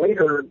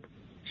later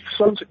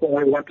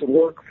subsequently went to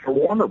work for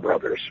Warner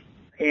Brothers,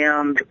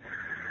 and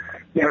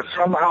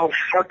somehow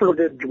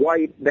shepherded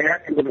Dwight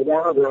back into the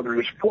Warner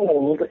Brothers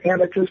fold,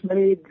 and it just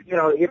made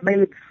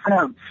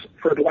sense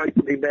for Dwight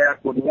to be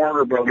back with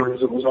Warner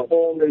Brothers. It was a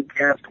whole new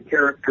cast of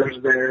characters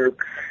there,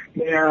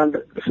 and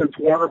since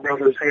Warner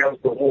Brothers has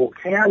the whole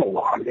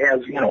catalog,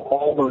 has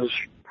all those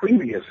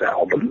previous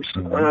albums,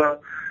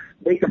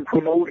 they can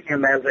promote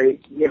him as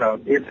it's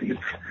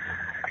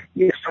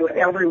to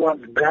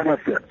everyone's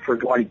benefit for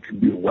Dwight to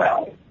do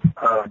well.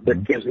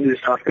 Because new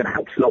stuff can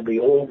help fill the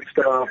old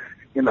stuff,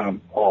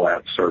 all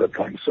that sort of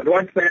thing. So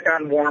Dwight's back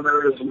on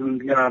Warner's,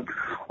 and,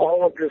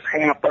 all of this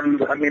happened.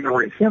 There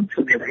were hints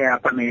of it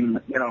happening,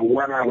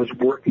 when I was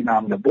working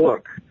on the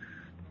book.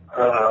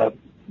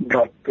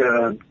 But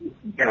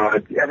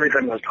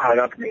everything was tied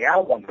up, and the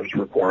album was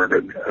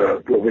recorded,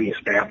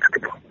 released after the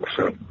book.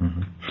 So.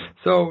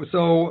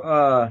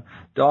 So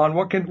Don,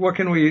 what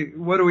do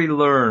we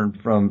learn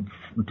from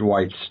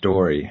Dwight's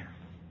story?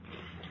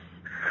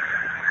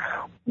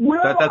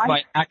 Well, that's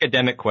my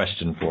academic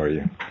question for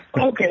you.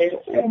 Okay.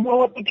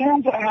 Well, it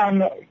depends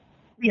on,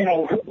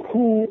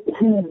 who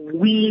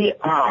we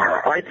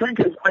are. I think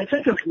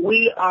if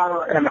we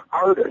are an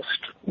artist,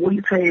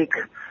 we take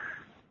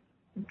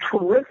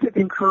terrific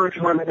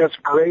encouragement and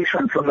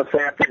inspiration from the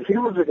fact that he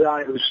was a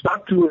guy who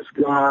stuck to his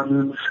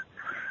guns,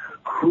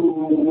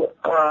 who,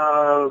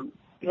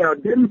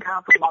 didn't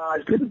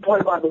compromise, didn't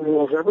play by the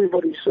rules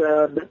everybody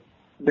said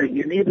that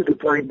you needed to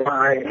play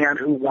by, and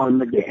who won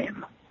the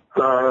game,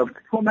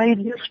 who made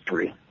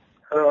history.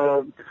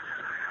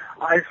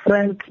 I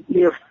think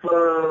if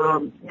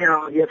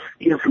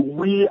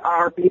we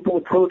are people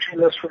approaching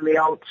this from the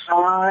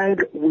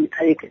outside, we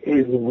take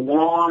a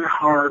long,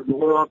 hard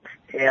look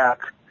at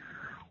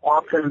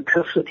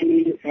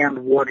authenticity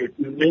and what it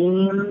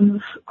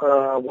means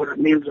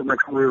in the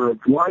career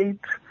of Dwight,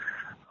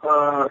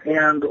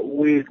 and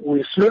we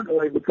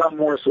certainly become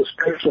more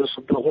suspicious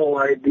of the whole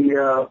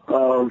idea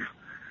of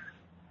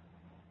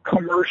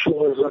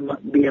commercialism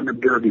being a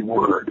dirty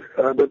word.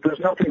 But there's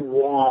nothing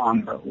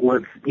wrong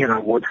with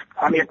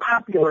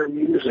popular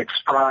music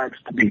strives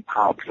to be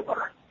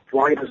popular.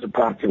 Dwight is a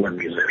popular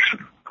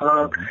musician.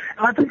 And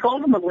I think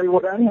ultimately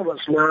what any of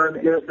us learn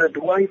is that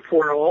Dwight,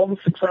 for all the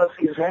success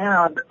he's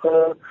had,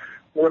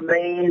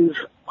 remains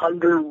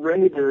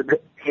underrated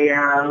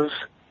as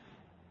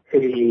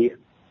a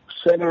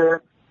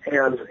singer,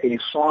 as a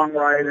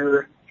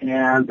songwriter,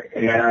 and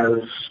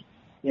as,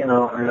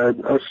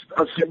 a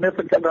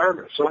significant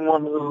artist,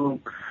 someone who,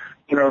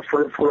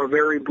 for a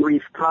very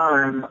brief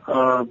time,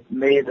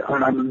 made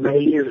an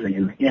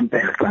amazing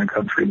impact on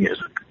country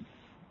music.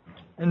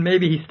 And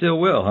maybe he still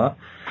will, huh?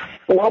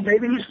 Well,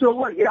 maybe he still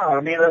will, yeah.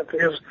 I mean,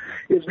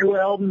 his new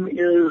album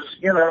is,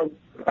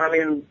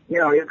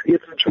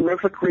 it's a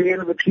terrific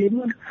creative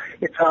achievement.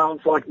 It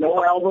sounds like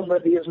no album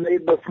that he has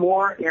made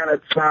before, and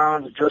it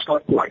sounds just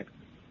like Dwight.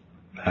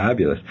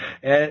 Fabulous.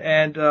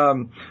 And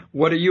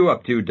what are you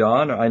up to,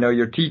 Don? I know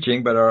you're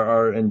teaching, but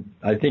and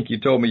I think you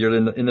told me you're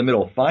in the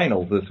middle of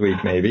finals this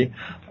week, maybe.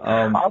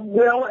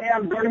 Well,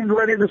 and getting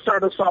ready to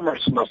start a summer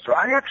semester.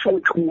 I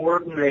actually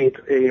coordinate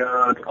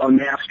a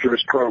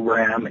master's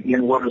program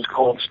in what is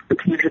called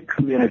strategic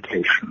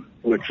communication,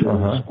 which is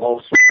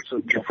all sorts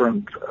of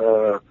different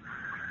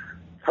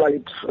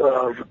types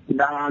of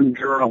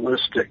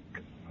non-journalistic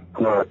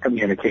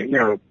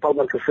communication,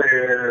 public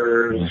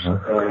affairs,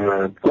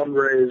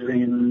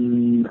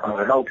 fundraising,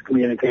 health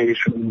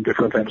communication,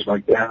 different things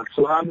like that.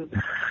 So I'm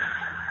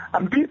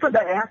deep into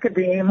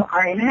academe.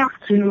 I have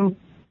to,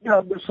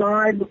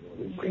 decide,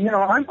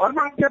 I'm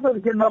not going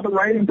to get another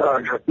writing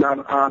project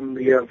on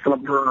the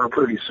front burner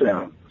pretty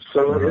soon.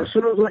 So as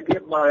soon as I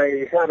get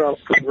my head up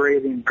to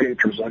grading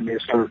papers, I may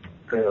start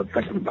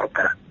thinking about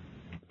that.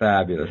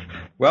 Fabulous.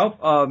 Well,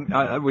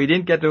 we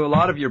didn't get to a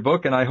lot of your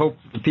book, and I hope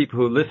the people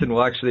who listen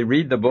will actually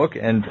read the book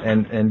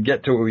and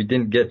get to what we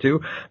didn't get to.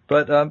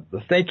 But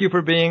thank you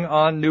for being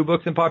on New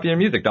Books in Popular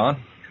Music,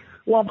 Don.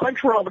 Well, thanks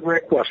for all the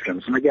great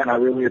questions, and again, I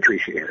really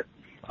appreciate it.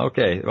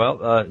 Okay.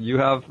 Well, you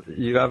have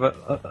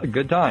a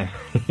good time.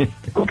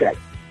 Okay.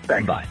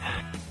 Thanks. Bye.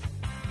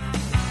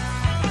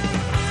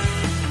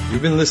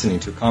 You've been listening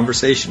to a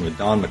conversation with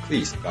Don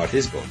McLeese about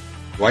his book,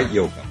 Dwight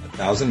Yoakam,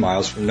 1,000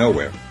 Miles from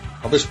Nowhere,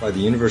 published by the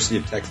University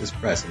of Texas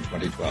Press in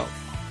 2012.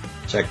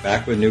 Check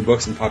back with New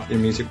Books in Popular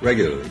Music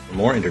regularly for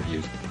more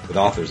interviews with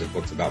authors of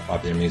books about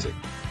popular music.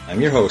 I'm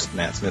your host,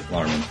 Matt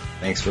Smith-Larman.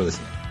 Thanks for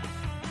listening.